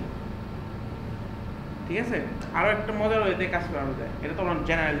করছি, ঠিক আছে। আরো একটা মজার ওয়েতে কাজ করা যায়, এটা তো আমরা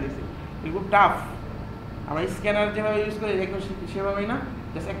জেনারেল দিছি, খুব টাফ। আমরা স্ক্যানার যেভাবে ইউজ করি সেভাবেই না,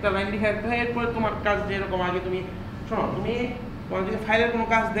 জাস্ট একটা লাইন লিখে রাখতে হয়, এরপরে তোমার কাজ যেরকম আগে তুমি শোনো, তুমি তোমার যদি ফাইলের কোনো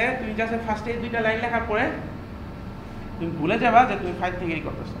কাজ দেয় তুমি জাস্ট ফার্স্টে এই দুইটা লাইন লেখার পরে তুমি ভুলে যাবা যে তুমি ফাইল থেকে ই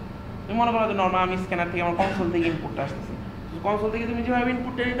করতেছো। তুমি মনে করো যে নর্মাল আমি স্ক্যানার থেকে আমার কনসোল থেকে ইনপুটটা আসতেছে, কনসোল থেকে তুমি যেভাবে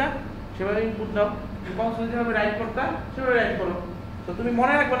ইনপুটটা নিতা সেভাবে ইনপুট দাও, কনসোল যেভাবে রাইট করতা সেভাবে রাইট করো। তো তুমি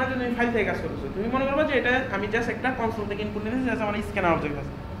মনে রাখবে না যে তুমি ফাইল থেকে কাজ করতেছো, তুমি মনে করবে যে এটা আমি জাস্ট একটা কনসোল থেকে ইনপুট নিতেছি, জাস্ট আমার স্ক্যানার অবজেক্ট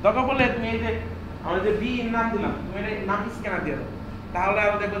আছে। দরকার পড়লে তুমি এই যে আমরা যে বি নাম দিলাম তুমি এটা নাম স্ক্যানার দিয়ে দাও, তাহলে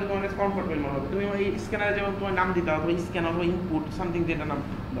আরো দেখবো যে তোমার কাছে কমফোর্টেবল মনে হবে। তুমি ওই স্ক্যানারে যেমন তোমার নাম দিতে হবে স্ক্যানার বা ইনপুট সামথিং যেটা নাম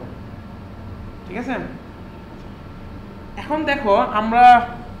দাও, ঠিক আছে। এখন দেখো আমরা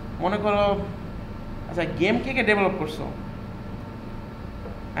মনে করো আচ্ছা গেম কে কে ডেভেলপ করছো,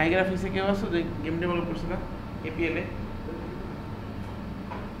 আইগ্রাফিক্সে কেউ আছো যে গেম ডেভেলপ করছো না, এপিএল এ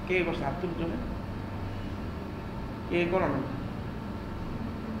কে করছে হাত তুলতে হবে, কে করো না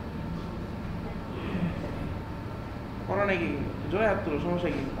করো নাকি জোরে হাত তুলো, সমস্যা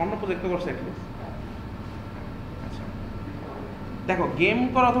কি, অন্য প্রজেক্ট করছে অ্যাটলিস্ট। আচ্ছা দেখো গেম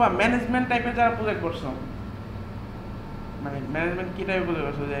করো অথবা ম্যানেজমেন্ট টাইপের যারা প্রজেক্ট করছো, মানে ম্যানেজমেন্ট কি টাইপের প্রজেক্ট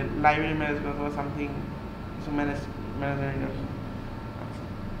করছো, যে লাইব্রেরি ম্যানেজমেন্ট অথবা সামথিং কিছু ম্যানেজমেন্ট।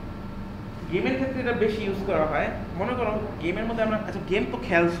 গেমের ক্ষেত্রে এটা বেশি ইউজ করা হয়। মনে করো গেমের মধ্যে আমরা, আচ্ছা গেম তো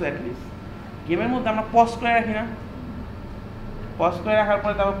খেলছো অ্যাটলিস্ট, গেমের মধ্যে আমরা পজ করে রাখি না, পজ করে রাখার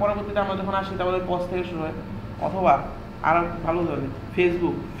পরে তারপর পরবর্তীতে আমরা যখন আসি তারপরে পজ থেকে শুরু হয়। অথবা আর ভালো ধরে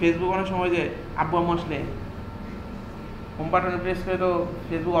ফেসবুক অনেক সময় যে আব্বু আম্মু আসলে হোম বাটনে প্রেস করে তো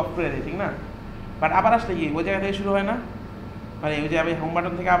ফেসবুক অফ করে দেয়, ঠিক না। বাট আবার আসলে কি ওই জায়গা থেকে শুরু হয় না, মানে ওই যে আমি হোম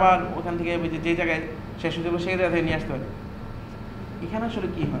বাটন থেকে আবার ওখান থেকে ওই যে জায়গায় শেষ হয়ে যাবো সেই জায়গা থেকে নিয়ে আসতে হবে। এখানে আসলে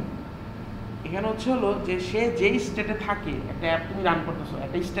কি হয়, এখানে হচ্ছে হলো যে সে যেই স্টেটে থাকে, একটা অ্যাপ তুমি রান করতেছো,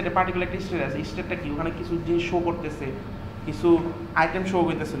 একটা স্টেটে পার্টিকুলার একটা স্টেট আছে, স্টেটটা কি ওখানে কিছু জিনিস শো করতেছে, কিছু আইটেম শো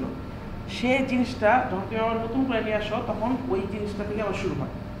করতেছিল, সে জিনিসটা যখন তুমি আবার নতুন করে নিয়ে আসো তখন ওই জিনিসটা থেকে আবার শুরু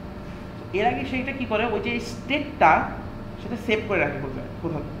হয়। এর আগে সেইটা কি করে, ওই যে স্টেটটা সেটা সেভ করে রাখে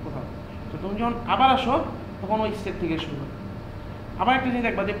কোথাও কোথাও। তো তুমি যখন আবার আসো তখন ওই স্টেট থেকে শুরু হয়। আবার একটা জিনিস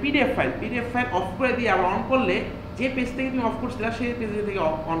দেখবা যে পিডিএফ ফাইল অফ করে দিয়ে আবার অন করলে যে পেজ থেকে তুমি অফ করছিলে সেই পেজ থেকে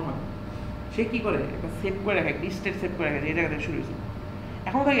অন হয়। সে কী করে, একটা সেভ করে রাখে, একটা স্টেট সেভ করে রাখে যে এই জায়গা থেকে শুরু হয়েছে।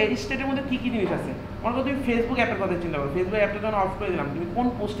 এখন থাকে স্টেটের মধ্যে কী কী জিনিস আছে, মনে করো তুমি ফেসবুক অ্যাপের কথা চিন্তা করো, ফেসবুক অ্যাপটা যখন অফ করে দিলাম, তুমি কোন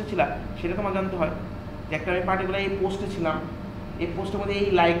পোস্টে ছিলা সেটা তোমার জানতে হয়। যে একটা আমি পার্টিকুলার এই পোস্টে ছিলাম, এই পোস্টের মধ্যে এই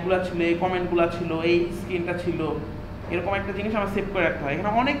লাইকগুলো ছিল, এই কমেন্টগুলো ছিল, এই স্ক্রিনটা ছিল, এরকম একটা জিনিস আমার সেভ করে রাখতে হয়। এখানে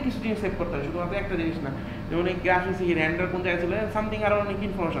অনেক কিছু জিনিস সেভ করতে হয়, শুধুমাত্র একটা জিনিস না। যেমন এই গ্রাফিক্স র্যান্ডার কোন জায়গায় ছিল, সামথিং আরও অনেক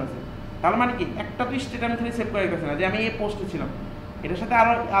ইনফরমেশন আছে। তাহলে মানে কি একটা তো স্টেট আমি খালি সেভ করে রাখতেছি না যে আমি এই পোস্টে ছিলাম, এটার সাথে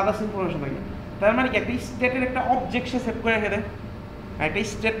আরও আদার্স ইনফরমেশন থাকে। তার মানে কি একটা স্টেটের একটা অবজেক্ট সে সেভ করে রেখে দেয়। একটা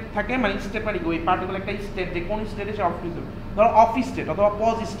স্টেট থাকে, মানে স্টেট মানে কি ওই পার্টিকুলার একটা স্টেট, যে কোন স্টেটে সে অফ কিছু, ধরো অফ স্টেট অথবা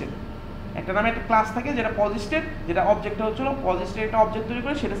পজ স্টেট, একটা নামে একটা ক্লাস থাকে যেটা পজ স্টেট, যেটা অবজেক্টটা হচ্ছিল পজ স্টেট, একটা অবজেক্ট তৈরি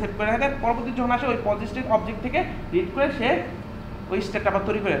করে সেটা সেভ করে রেখে দেয়। পরবর্তী যখন আসে ওই পজ স্টেট অবজেক্ট থেকে রিড করে সে ওই স্টেটটা আবার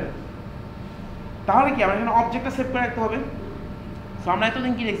তৈরি করে দেয়। তাহলে কি আমরা এখানে অবজেক্টটা সেভ করে রাখতে হবে। সো আমরা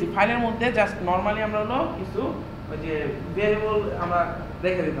এতদিন কি দেখছি, ফাইলের মধ্যে জাস্ট নর্মালি আমরা হলো কিছু ওই যে ভেরিয়েবল আমরা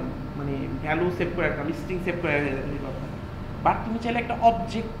রেখে দিতাম, মানে ভ্যালু সেভ করে রাখতাম, স্ট্রিং সেভ করে রেখে দিতাম। বাট তুমি চাইলে একটা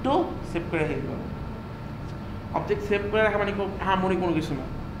অবজেক্টও সেভ করে রেখে দিতে পারো। অবজেক্ট সেভ করে রাখা মানে মনে কোনো কিছু না,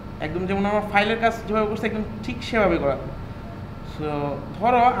 একদম যেমন আমার ফাইলের কাজ যেভাবে করছে একদম ঠিক সেভাবে করা। সো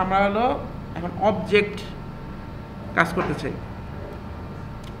ধরো আমরা হলো এখন অবজেক্ট কাজ করতে চাই,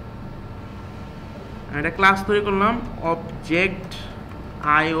 একটা ক্লাস তৈরি করলাম অবজেক্ট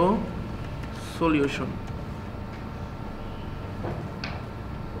আইও সলিউশন।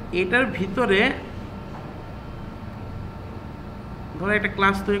 এটার ভিতরে ধরো একটা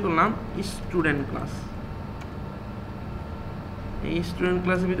ক্লাস তৈরি করলাম স্টুডেন্ট ক্লাস। এই স্টুডেন্ট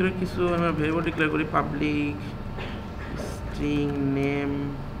ক্লাসের ভিতরে কিছু আমরা ভেরিয়েবল ডিক্লেয়ার করি, public string name,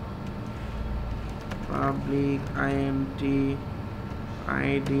 public int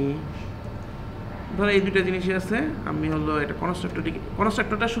ID. ধরো এই দুটো জিনিসই আছে। আমি হলো এটা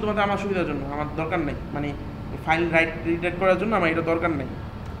কনস্ট্রাক্টরটা শুধুমাত্র আমার সুবিধার জন্য, আমার দরকার নেই, মানে ফাইল রিড করার জন্য আমার এটা দরকার নেই,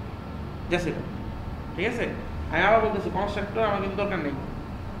 জাস্ট এটা। ঠিক আছে, আমি আবার বলতেছি কনস্ট্রাক্টর আমার কিন্তু দরকার নেই,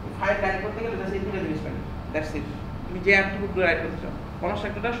 ফাইল রাইট করতে গেলে জাস্ট এই দুটো জিনিস লাগে, দ্যাটস ইট। তুমি যে অ্যাপটুকু রাইট করতে চাও,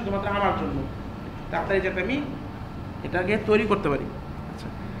 কনস্ট্রাক্টরটা শুধুমাত্র আমার জন্য, তাড়াতাড়ি যাতে আমি এটাকে তৈরি করতে পারি। আচ্ছা,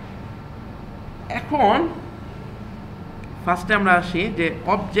 এখন ফার্স্টে আমরা আসি যে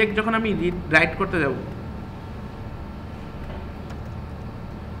অবজেক্ট যখন আমি রাইট করতে যাব,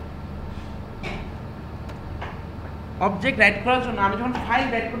 অবজেক্ট রাইট করার জন্য আমি যখন ফাইল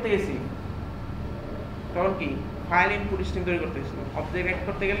রাইট করতে গেছি তখন কি ফাইল ইনপুট স্ট্রিম তৈরি করতে গেছিলাম। অবজেক্ট রাইট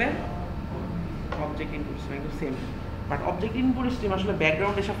করতে গেলে অবজেক্ট ইনপুট স্ট্রিম একদম same, but object input stream আসলে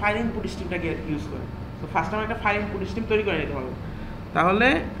ব্যাকগ্রাউন্ডে এসে ফাইল ইনপুট স্ট্রিমটাকে ইউজ করে। তো ফার্স্ট আমি একটা ফাইল ইনপুট স্ট্রিম তৈরি করে নিতে হবে। তাহলে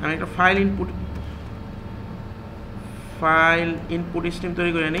আমি একটা ফাইল ইনপুট স্ট্রিম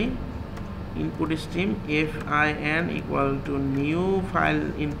তৈরি করে নিই। Input stream FIN equal to new file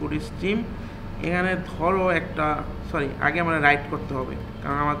input stream. এখানে ধরো একটা আগে আমার রাইট করতে হবে,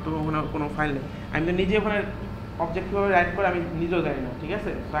 কারণ আমার তো ওখানে কোনো ফাইল নেই। আমি তো নিজে ওখানে অবজেক্ট কীভাবে রাইট করে আমি নিজেও জানি না, ঠিক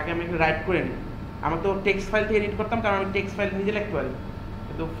আছে। তো আগে আমি একটু রাইট করে নিই। আমার তো টেক্সট ফাইল থেকে এডিট করতাম, কারণ আমি টেক্সট ফাইল নিজে লিখতে পারি,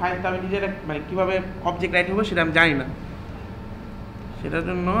 কিন্তু ফাইল তো আমি নিজে মানে কীভাবে অবজেক্ট রাইট হবে সেটা আমি জানি না। সেটার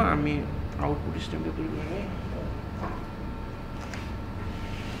জন্য আমি আউটপুট স্ট্রিমটা তৈরি করে নিই।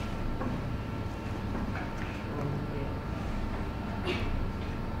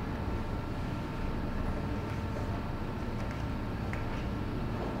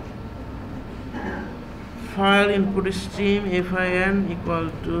 File input stream FIN equal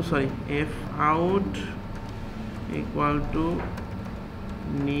to fout equal to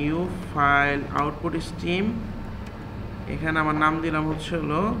new file output stream। এখানে আমার নাম দিলাম হচ্ছে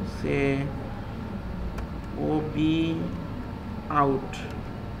হলো সে OB out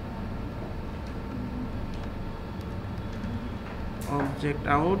object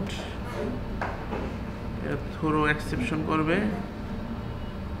out। এটা থ্রো এক্সেপশন করবে,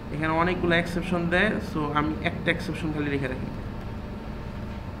 এখানে অনেকগুলো এক্সেপশন দেয়, সো আমি একটা এক্সেপশন খালি রেখে রাখি।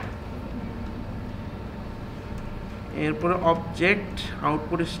 এরপরে object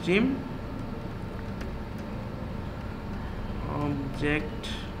output stream, object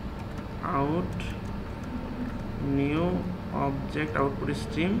out new object output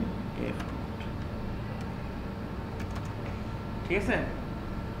stream F out। ঠিক আছে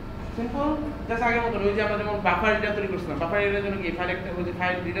সিম্পল জাস্ট আগের মতন ওই যে আমরা যেমন বাফার রিডার তৈরি করছিলাম বাফার রিডারের জন্য কি ফাইল একটা ওই যে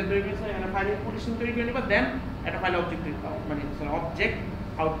ফাইল রিডার তৈরি করেছিলাম এখানে ফাইল ইনপুট স্ট্রিম তৈরি করে নিবা দেন একটা ফাইল অবজেক্ট মানে অবজেক্ট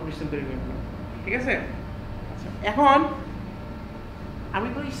আউটপুট স্ট্রিম তৈরি করে নিবা ঠিক আছে আচ্ছা এখন আমি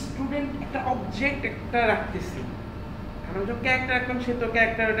তো স্টুডেন্ট একটা অবজেক্ট একটা রাখতেছি আমি যখন ক্যারেক্টার রাখলাম সে তো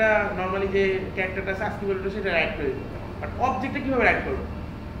ক্যারেক্টারটা নর্মালি যে ক্যারেক্টারটা আছে আজকে বলতো সেটা রাইট করে দিবে বাট অবজেক্টটা কীভাবে রাইট করবো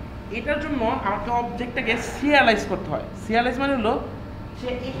এটার জন্য আমাকে অবজেক্টটাকে সিরিয়ালাইজ করতে হয় সিরিয়ালাইজ মানে হলো সে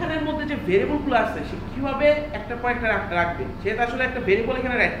এখানের মধ্যে যে ভেরিয়েবলগুলো আছে সে কীভাবে একটা পর একটা রাখবে সে তো আসলে একটা ভেরিয়েবল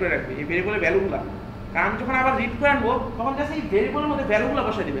এখানে রাইট করে রাখবে এই ভেরিয়েবলের ভ্যালুগুলো কারণ যখন আবার রিড করে আনবো তখন জাস্ট এই ভেরিয়েবলের মধ্যে ভ্যালুগুলো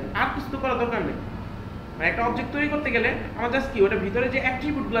বসাই দেবে আর কিছু তো করার দরকার নেই মানে একটা অবজেক্ট তৈরি করতে গেলে আমার জাস্ট কি ওটার ভিতরে যে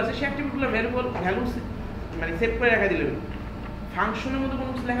অ্যাট্রিবিউটগুলো আছে সেই অ্যাট্রিবিউটগুলো ভ্যালুবল ভ্যালু মানে সেভ করে রাখা দিলে ফাংশনের মধ্যে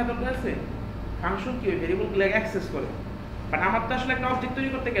কোনো কিছু লেখা দরকার আছে ফাংশন কি ওই ভেরিয়েবলগুলো অ্যাক্সেস করে বাট আমার তো আসলে একটা অবজেক্ট তৈরি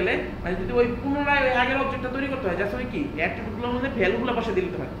করতে গেলে মানে যদি ওই পুনরায় ওই আগের অবজেক্টটা তৈরি করতে হয় জাস্ট ওই কি অ্যাট্রিবিউটগুলোর মধ্যে ভ্যালুগুলো বসে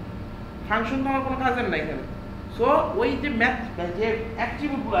দিতে হয় ফাংশন তো আমার কোনো কাজের নাই এখানে সো ওই যে ম্যাথ যে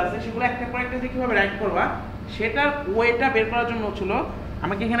অ্যাট্রিবিউটগুলো আছে সেগুলো একটা পর একটা কীভাবে রাইট করবা সেটার ওয়েটা বের করার জন্য ছিল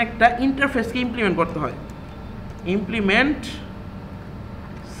আমাকে এখানে একটা ইন্টারফেসকে ইমপ্লিমেন্ট করতে হয় ইমপ্লিমেন্ট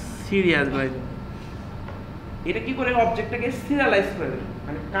সিরিয়াল এটা কি করে অবজেক্টটাকে সিরিয়ালাইজ করে দেবে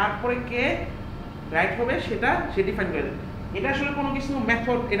মানে তারপরে কে রাইট হবে সেটা সে ডিফাইন করে দেবে এটা আসলে কোনো কিছু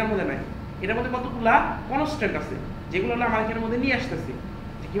মেথড এটার মধ্যে নাই এটার মধ্যে কতগুলা কনস্ট্যান্ট আছে যেগুলো হলো আমার এখানের মধ্যে নিয়ে আসতেছি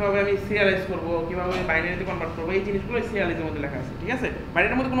কিভাবে আমি সিরিয়ালাইজ করবো কিভাবে আমি বাইনারিতে কনভার্ট করবো এই জিনিসগুলো সিরিয়ালাইজের মধ্যে লেখা আছে ঠিক আছে বাট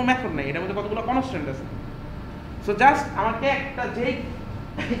এটার মধ্যে কোনো মেথড নাই এটার মধ্যে কতগুলো কনস্ট্যান্ট আছে সো জাস্ট আমাকে একটা যেই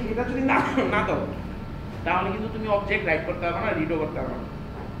এটা যদি না দাও তাহলে কিন্তু তুমি অবজেক্ট রাইট করতে পারবে না রিডও করতে পারবে না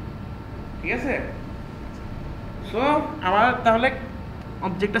ঠিক আছে সো আমার তাহলে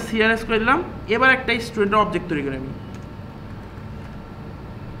অবজেক্টটা সিরিয়ালাইজ করে দিলাম এবার একটা স্টুডেন্টের অবজেক্ট তৈরি করে আমি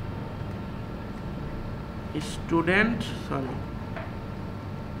student sorry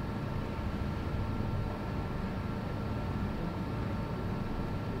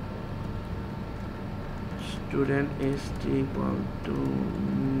student is equal to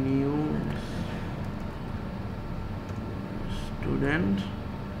new student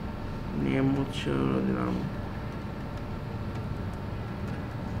name হচ্ছে দিলাম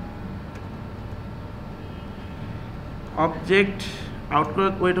অবজেক্ট আউট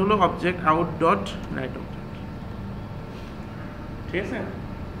ওয়েট হলো object out dot right object ঠিক আছে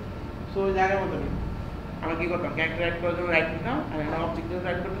সো ওই জায়গার মতো আমরা কি করতাম ক্যারেক্টার রাইট করার জন্য রাইট দিতাম আর একটা অবজেক্ট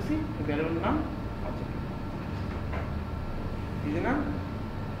রাইট করতেছি ভ্যারিয়েবল নাম অবজেক্ট বুঝলি না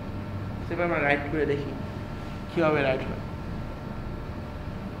সেটা আমরা রাইট করে দেখি কীভাবে রাইট হয়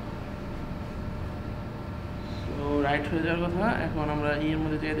তো রাইট হয়ে যাওয়ার কথা এখন আমরা এর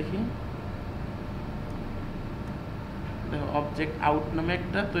মধ্যে যেয়ে দেখি দেখো অবজেক্ট আউট নামে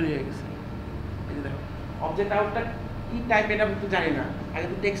একটা তৈরি হয়ে গেছে এই যে দেখো অবজেক্ট আউটটা কি টাইপ এটা আমি তো জানি না আগে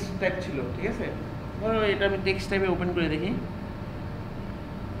তো টেক্সট টাইপ ছিল ঠিক আছে ধরো এটা আমি টেক্সট টাইপে ওপেন করে দেখি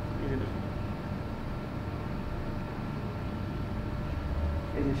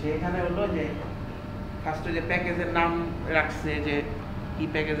এই যে সেখানে হলো যে ফার্স্টে যে প্যাকেজের নাম রাখছে যে কি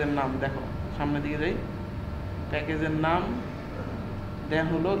প্যাকেজের নাম দেখো সামনের দিকে যাই প্যাকেজের নাম দেন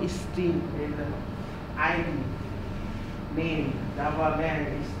হলো স্ট্রিং এই দেখো আইডি নেম জাভা ল্যাং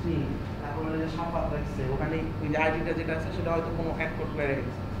স্ট্রিং তারপরে যে সংবাদ রাখছে ওখানে ওই যে আইডিটা যেটা আছে সেটা হয়তো কোনো অ্যাড কোড করে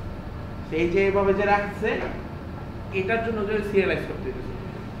রেখেছে সেই যে এইভাবে যে রাখছে এটার জন্য যে সিরিয়ালাইজ করতে দিয়েছে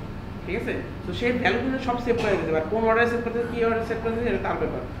ঠিক আছে তো সেই ভ্যালুগুলো সব সেভ করে দিতে পারে কোন অর্ডারে সেভ করতে কি অর্ডারে সেভ করতে এটা তার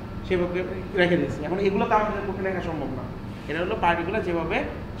ব্যাপার সেভাবে রেখে দিয়েছি এখন এগুলো তো আমাদের পক্ষে লেখা সম্ভব না এটা হলো পার্টিকুলার যেভাবে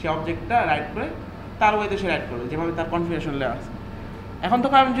সে অবজেক্টটা রাইট করে তার ওয়েতে সে রাইট করবে যেভাবে তার কনফিগারেশন লেখা আছে এখন তো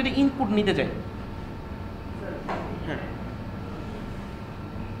আমি যদি ইনপুট নিতে চাই হ্যাঁ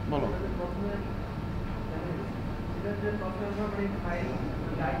বলো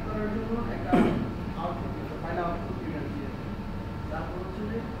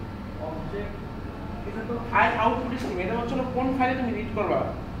ফাইল আউটপুট স্ট্রিম এটা হচ্ছে কোন ফাইলে তুমি রিড করবা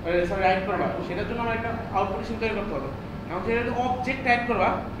সরি রাইট করবা সেটার জন্য আমার একটা আউটপুট স্ট্রিম তৈরি করতে হবে এখন যেটা অবজেক্ট টাইপ করবা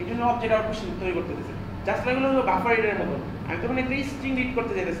এই জন্য অবজেক্ট আউটপুট স্ট্রিম তৈরি করতে দিয়েছে জাস্ট এগুলো হলো বাফার রিডারের মতো আমি তখন একটা স্ট্রিং রিড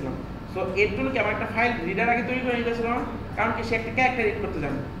করতে চাইতেছিলাম সো এর জন্য কি আমার একটা ফাইল রিডার আগে তৈরি করে নিতেছিলাম কারণ কি সে একটা ক্যারেক্টার রিড করতে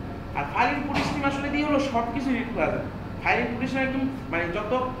জানে আর ফাইল ইনপুট স্ট্রিম আসলে দিয়ে হলো সব কিছু রিড করা যায় ফাইল ইনপুট স্ট্রিম একদম মানে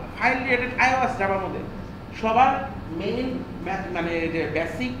যত ফাইল রিলেটেড আইও আছে জাভার মধ্যে সবার মেইন মানে যে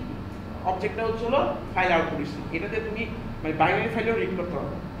বেসিক অবজেক্টটা হচ্ছে হলো ফাইল আউটপুট স্ট্রিম এটাতে তুমি মানে বাইনারি ফাইলেও রিড করতে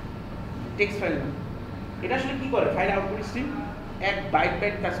হবে টেক্সট ফাইল না এটা আসলে কি করে ফাইল আউটপুট স্ট্রিম এক বাইট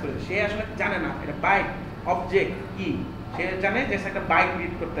বাইট কাজ করে সে আসলে জানে না এটা বাইট অবজেক্ট কি সে জানে যে একটা বাইট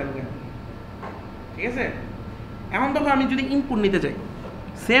রিড করতে হবে ঠিক আছে এখন তখন আমি যদি ইনপুট নিতে চাই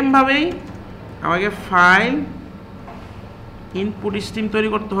সেম ভাবেই আমাকে ফাইল ইনপুট স্ট্রিম তৈরি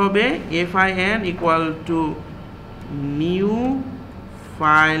করতে হবে fin equal to new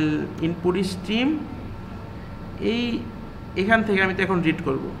file input stream. এখান থেকে আমি তো এখন রিড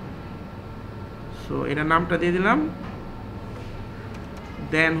করব, সো এটা নামটা দিয়ে দিলাম।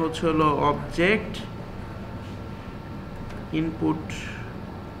 দেন হচ্ছে হলো object input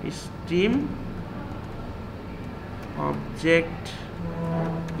stream object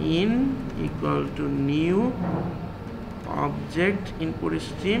in equal to new object input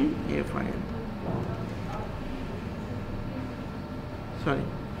stream fin, sorry,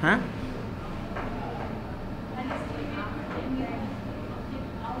 হ্যাঁ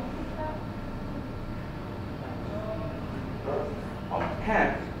হ্যাঁ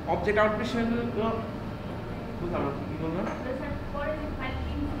অবজেক্ট আউটপুট বুঝলাম না কি বললাম।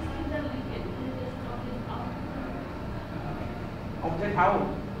 অবজেক্ট হাউ,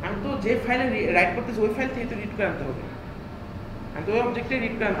 আমি তো যে ফাইলে রাইট করতেছি ওই ফাইল থেকে তো রিড করে আনতে হবে, আমি তো ওই অবজেক্টে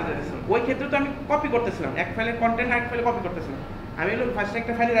রিড করে আনতে চাইছিলাম। ওই ক্ষেত্রে তো আমি কপি করতেছিলাম, এক ফাইলের কন্টেন্ট আরেক ফাইলে কপি করতেছিলাম। আমি হলো ফার্স্টে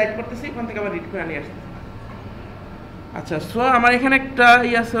একটা ফাইলে রাইট করতেছি, ওখান থেকে আবার রিড করে নিয়ে আসতেছি। আচ্ছা, সো আমার এখানে একটা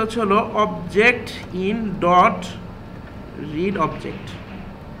আছে হচ্ছে হলো object in dot read object,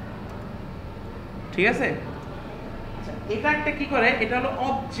 ঠিক আছে। আচ্ছা, এটা একটা কি করে, এটা হলো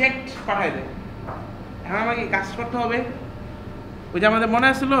অবজেক্ট পাঠায় দেয়। এখন আমাকে কাজ করতে হবে, ওই যে আমাদের মনে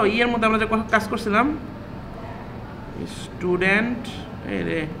আসছিল এর মধ্যে আমরা যে কাজ করছিলাম student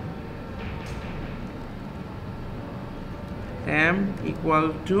M equal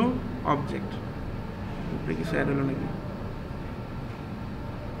to object, উপরে কিছু অ্যাড হলো নাকি?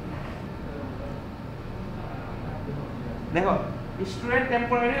 দেখো student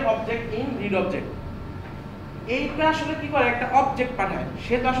temporary object in read object, এইটা আসলে কি করে, একটা অবজেক্ট পাঠায়।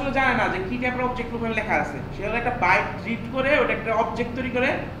 সে তো আসলে জানে না যে কি টাইপের অবজেক্ট ওখানে লেখা আছে, সে হলো একটা বাইট রিড করে ওটা একটা অবজেক্ট তৈরি করে,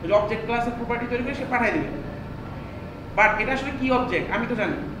 ওই অবজেক্ট ক্লাসের প্রপার্টি তৈরি করে সে পাঠায় দিবে। বাট এটা আসলে কি অবজেক্ট আমি তো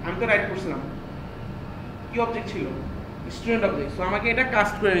জানি, আমি তো রাইট করছিলাম কি অবজেক্ট ছিল, স্টুডেন্ট অবজেক্ট। সো আমাকে এটা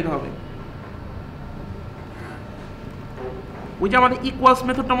কাস্ট করে নিতে হবে। ওই যে আমাদের ইকুয়ালস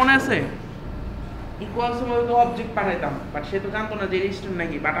মেথডটা মনে আছে, ইকুয়ালস এর মধ্যে তো অবজেক্ট পাঠাইতাম, বাট সে তো জানতো না যে স্টুডেন্ট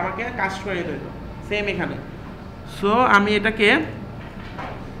নাকি, বাট আমাকে কাস্ট করে নিতে হতো। সেম এখানে, সো আমি এটাকে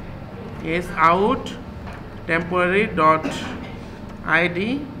S out temporary dot ID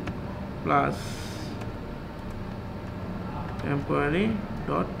plus temporary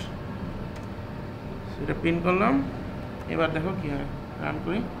dot, এটা প্রিন্ট করলাম। এবার দেখো কি হয়, রান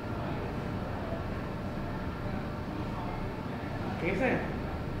করি, ঠিক আছে।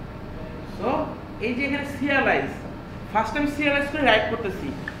 সো এই যে এখানে সিরিয়ালাইজ, ফার্স্ট টাইম সিরিয়ালাইজ করে রাইট করতেছি,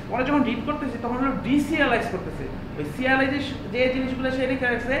 পরে যখন রিড করতেছি তখন হলো ডিসিরিয়ালাইজ করতেছে। ওই সিরিয়ালাইজে যে জিনিসগুলো সে লিখে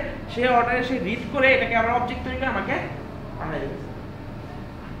রাখছে সে অর্ডারে সে রিড করে এটাকে আবার অবজেক্ট তৈরি করে আমাকে পাঠিয়ে দিয়েছে,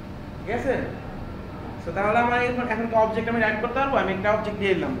 ঠিক আছে। সো তাহলে আমার এখন কি অবজেক্ট আমি রাইট করতে পারবো, আমি একটা অবজেক্ট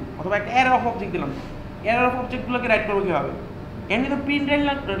দিয়ে দিলাম অথবা একটা এরর অফ অবজেক্ট দিলাম। এরর অফ অবজেক্টগুলোকে রাইট করবো কীভাবে, এমনি তো প্রিন্ট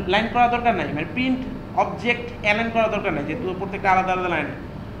লাইন করা দরকার নাই, মানে প্রিন্ট অবজেক্ট অ্যালাইন করা দরকার নাই, যেহেতু প্রত্যেকটা আলাদা আলাদা লাইন।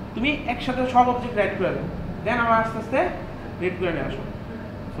 তুমি একসাথে সব অবজেক্ট রাইট করে দেবে, দেন আবার আস্তে আস্তে রিড করে নিয়ে আসো।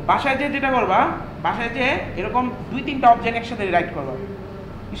 তো বাসায় যে যেটা করবা, বাসায় যে এরকম 2-3টা অবজেক্ট একসাথে রাইট করবা,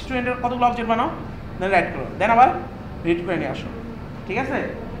 স্টুডেন্টের কতগুলো অবজেক্ট বানাও, দেন রাইট করো, দেন আবার রিড করে নিয়ে আসো, ঠিক আছে।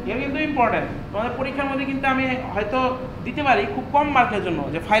 এটা কিন্তু ইম্পর্টেন্ট। তোমাদের পরীক্ষার মধ্যে কিন্তু আমি হয়তো দিতে পারি খুব কম মার্কের জন্য,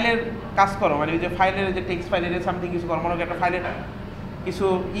 যে ফাইলের কাজ করো, মানে ওই যে ফাইলের যে টেক্সট ফাইলের সামথিং কিছু করো, মনে করো একটা ফাইলের কিছু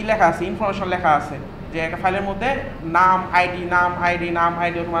লেখা আছে, ইনফরমেশন লেখা আছে, যে একটা ফাইলের মধ্যে নাম আইডি নাম আইডি নাম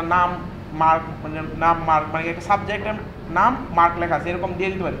আইডি তোমার নাম মার্ক, মানে নাম মার্ক, মানে একটা সাবজেক্টের নাম মার্ক লেখা আছে, এরকম দিয়ে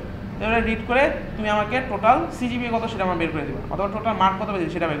দিতে পারি। এবারে রিড করে তুমি আমাকে টোটাল সিজিপি কত সেটা আমার বের করে দেবে, অথবা টোটাল মার্ক কত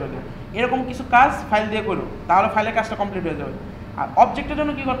পেয়েছে সেটা বের করে দেবে। এরকম কিছু কাজ ফাইল দিয়ে করো, তাহলে ফাইলের কাজটা কমপ্লিট হয়ে যাবে। আর অবজেক্টের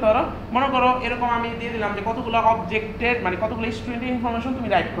জন্য কী করতে পারো, মনে করো এরকম আমি দিয়ে দিলাম যে কতগুলো অবজেক্টের, মানে কতগুলো স্টুডেন্টের ইনফরমেশন তুমি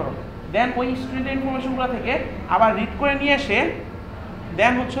রাইট করো, দেন ওই স্টুডেন্টের ইনফরমেশনগুলো থেকে আবার রিড করে নিয়ে এসে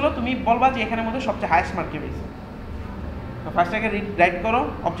দেন হচ্ছিল তুমি বলবা যে এখানের মধ্যে সবচেয়ে হাইয়েস্ট মার্ক কে পেয়েছে। তো ফার্স্ট আগে রাইট করো,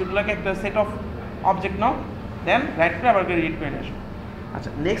 অবজেক্টগুলোকে একটা set of object now, then right করে আবার রিড করে নিয়ে আসো। আচ্ছা,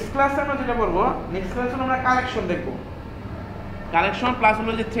 নেক্সট ক্লাসে আমরা যেটা করবো, নেক্সট ক্লাসে আমরা কালেকশন দেখবো। কালেকশন প্লাস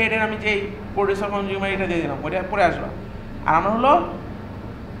হলো যে থ্রেডের আমি যে প্রডিউসার কনজিউমার এটা দিয়ে দিলাম, ওইটা পরে আসবো। আর আমরা হলো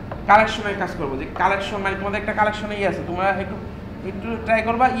কালেকশনের কাজ করবো, যে কালেকশন মানে তোমাদের একটা কালেকশনে আছে, তোমরা একটু ট্রাই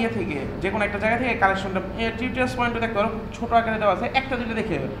করবা থেকে যে কোনো একটা জায়গা থেকে কালেকশনটা টিউটোরিয়ালস পয়েন্টে দেখতে পারো, খুব ছোটো আকারে দেওয়া আছে, একটা দুটো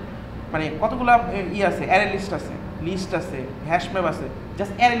দেখে মানে কতগুলো আছে, অ্যারে লিস্ট আছে হ্যাশ ম্যাপ আছে,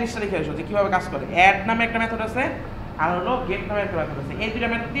 জাস্ট অ্যারে লিস্টটা দেখে আসো যে কীভাবে কাজ করে। অ্যাড নামে একটা মেথড আছে, আর হলো গেট নামে একটা মেথড আছে, এই দুটা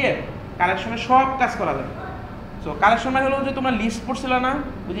মেথড দিয়ে কালেকশনের সব কাজ করা যায়। সো কালেকশন মানে হলো যে তোমরা লিস্ট পড়ছিল না,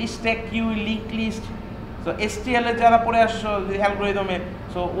 ওই যে stack Q link list, so STL এ যারা পড়ে আসছো যে অ্যালগরিদমে,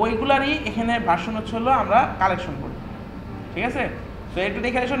 সো ওইগুলারই এখানে ভার্সন হচ্ছে হলো আমরা কালেকশন করি। ঠিক আছে? সো একটু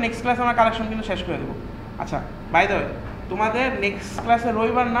দেখে এসো, নেক্সট ক্লাসে আমরা কালেকশন কিন্তু শেষ করে দেবো। আচ্ছা বাই দ্য ওয়ে, তোমাদের নেক্সট ক্লাসে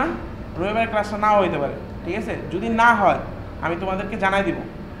রবিবার না, রবিবারের ক্লাসটা নাও হইতে পারে, ঠিক আছে? যদি না হয় আমি তোমাদেরকে জানাই দিব,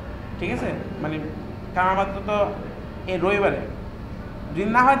 ঠিক আছে? মানে কারণ আমাদের তো এই রবিবারে যদি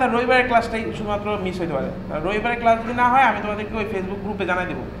না হয়, তার রবিবারের ক্লাসটাই শুধুমাত্র মিস হতে পারে। রবিবারের ক্লাস যদি না হয় আমি তোমাদেরকে ওই ফেসবুক গ্রুপে জানাই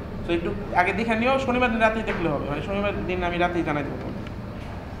দেবো। তো একটু আগে দেখে নিও, শনিবার দিন রাতেই দেখলে হবে, মানে শনিবার দিন আমি রাতেই জানাই দেবো তোমাকে।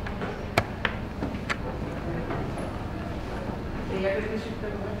 এই একটা জিনিস শিখতে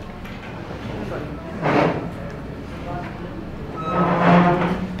হবে।